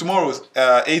 So tomorrow,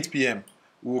 8 p.m.,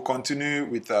 we will continue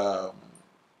with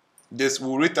this.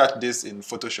 We'll retouch this in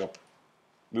Photoshop.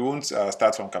 We won't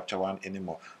start from Capture One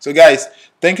anymore. So guys,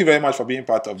 thank you very much for being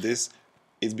part of this.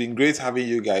 It's been great having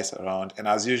you guys around. And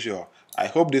as usual, I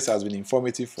hope this has been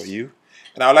informative for you.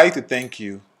 And I would like to thank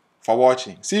you for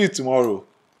watching. See you tomorrow,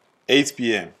 8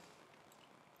 p.m.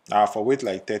 Now for wait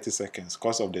like 30 seconds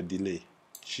because of the delay.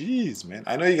 Jeez, man.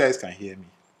 I know you guys can hear me.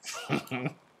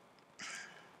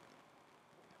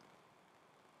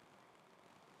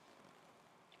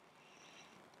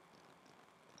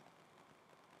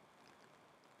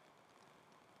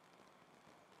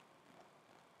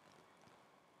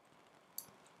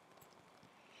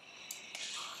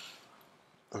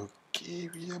 Okay,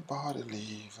 we are about to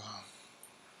leave.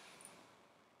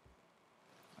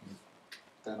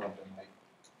 Turn off the mic.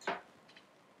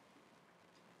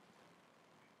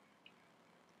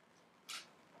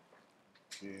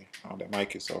 Okay, now the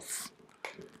mic is off.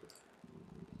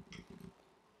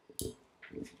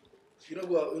 You don't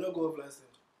go off last time.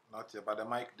 Not yet, but the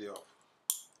mic they off.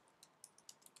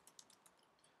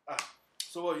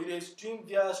 So what, you did stream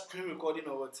via screen recording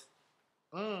or what?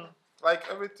 Like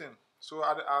everything. So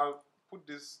I'll put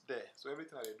this there. So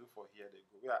everything that they do for here, they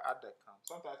go. We are at the cam.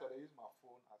 Sometimes I use my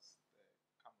phone as the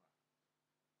camera.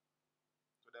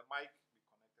 So the mic be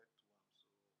connected to them.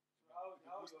 So How it be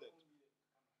your boosted. phone be?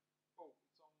 Oh,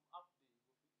 it's on app they go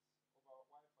fit over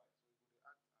Wi-Fi. So it will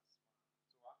act as so the phone in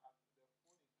camera will turn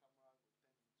into it.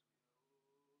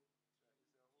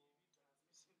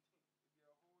 So it's a whole. It be a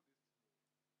whole this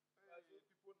thing. Hey,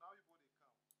 people now people they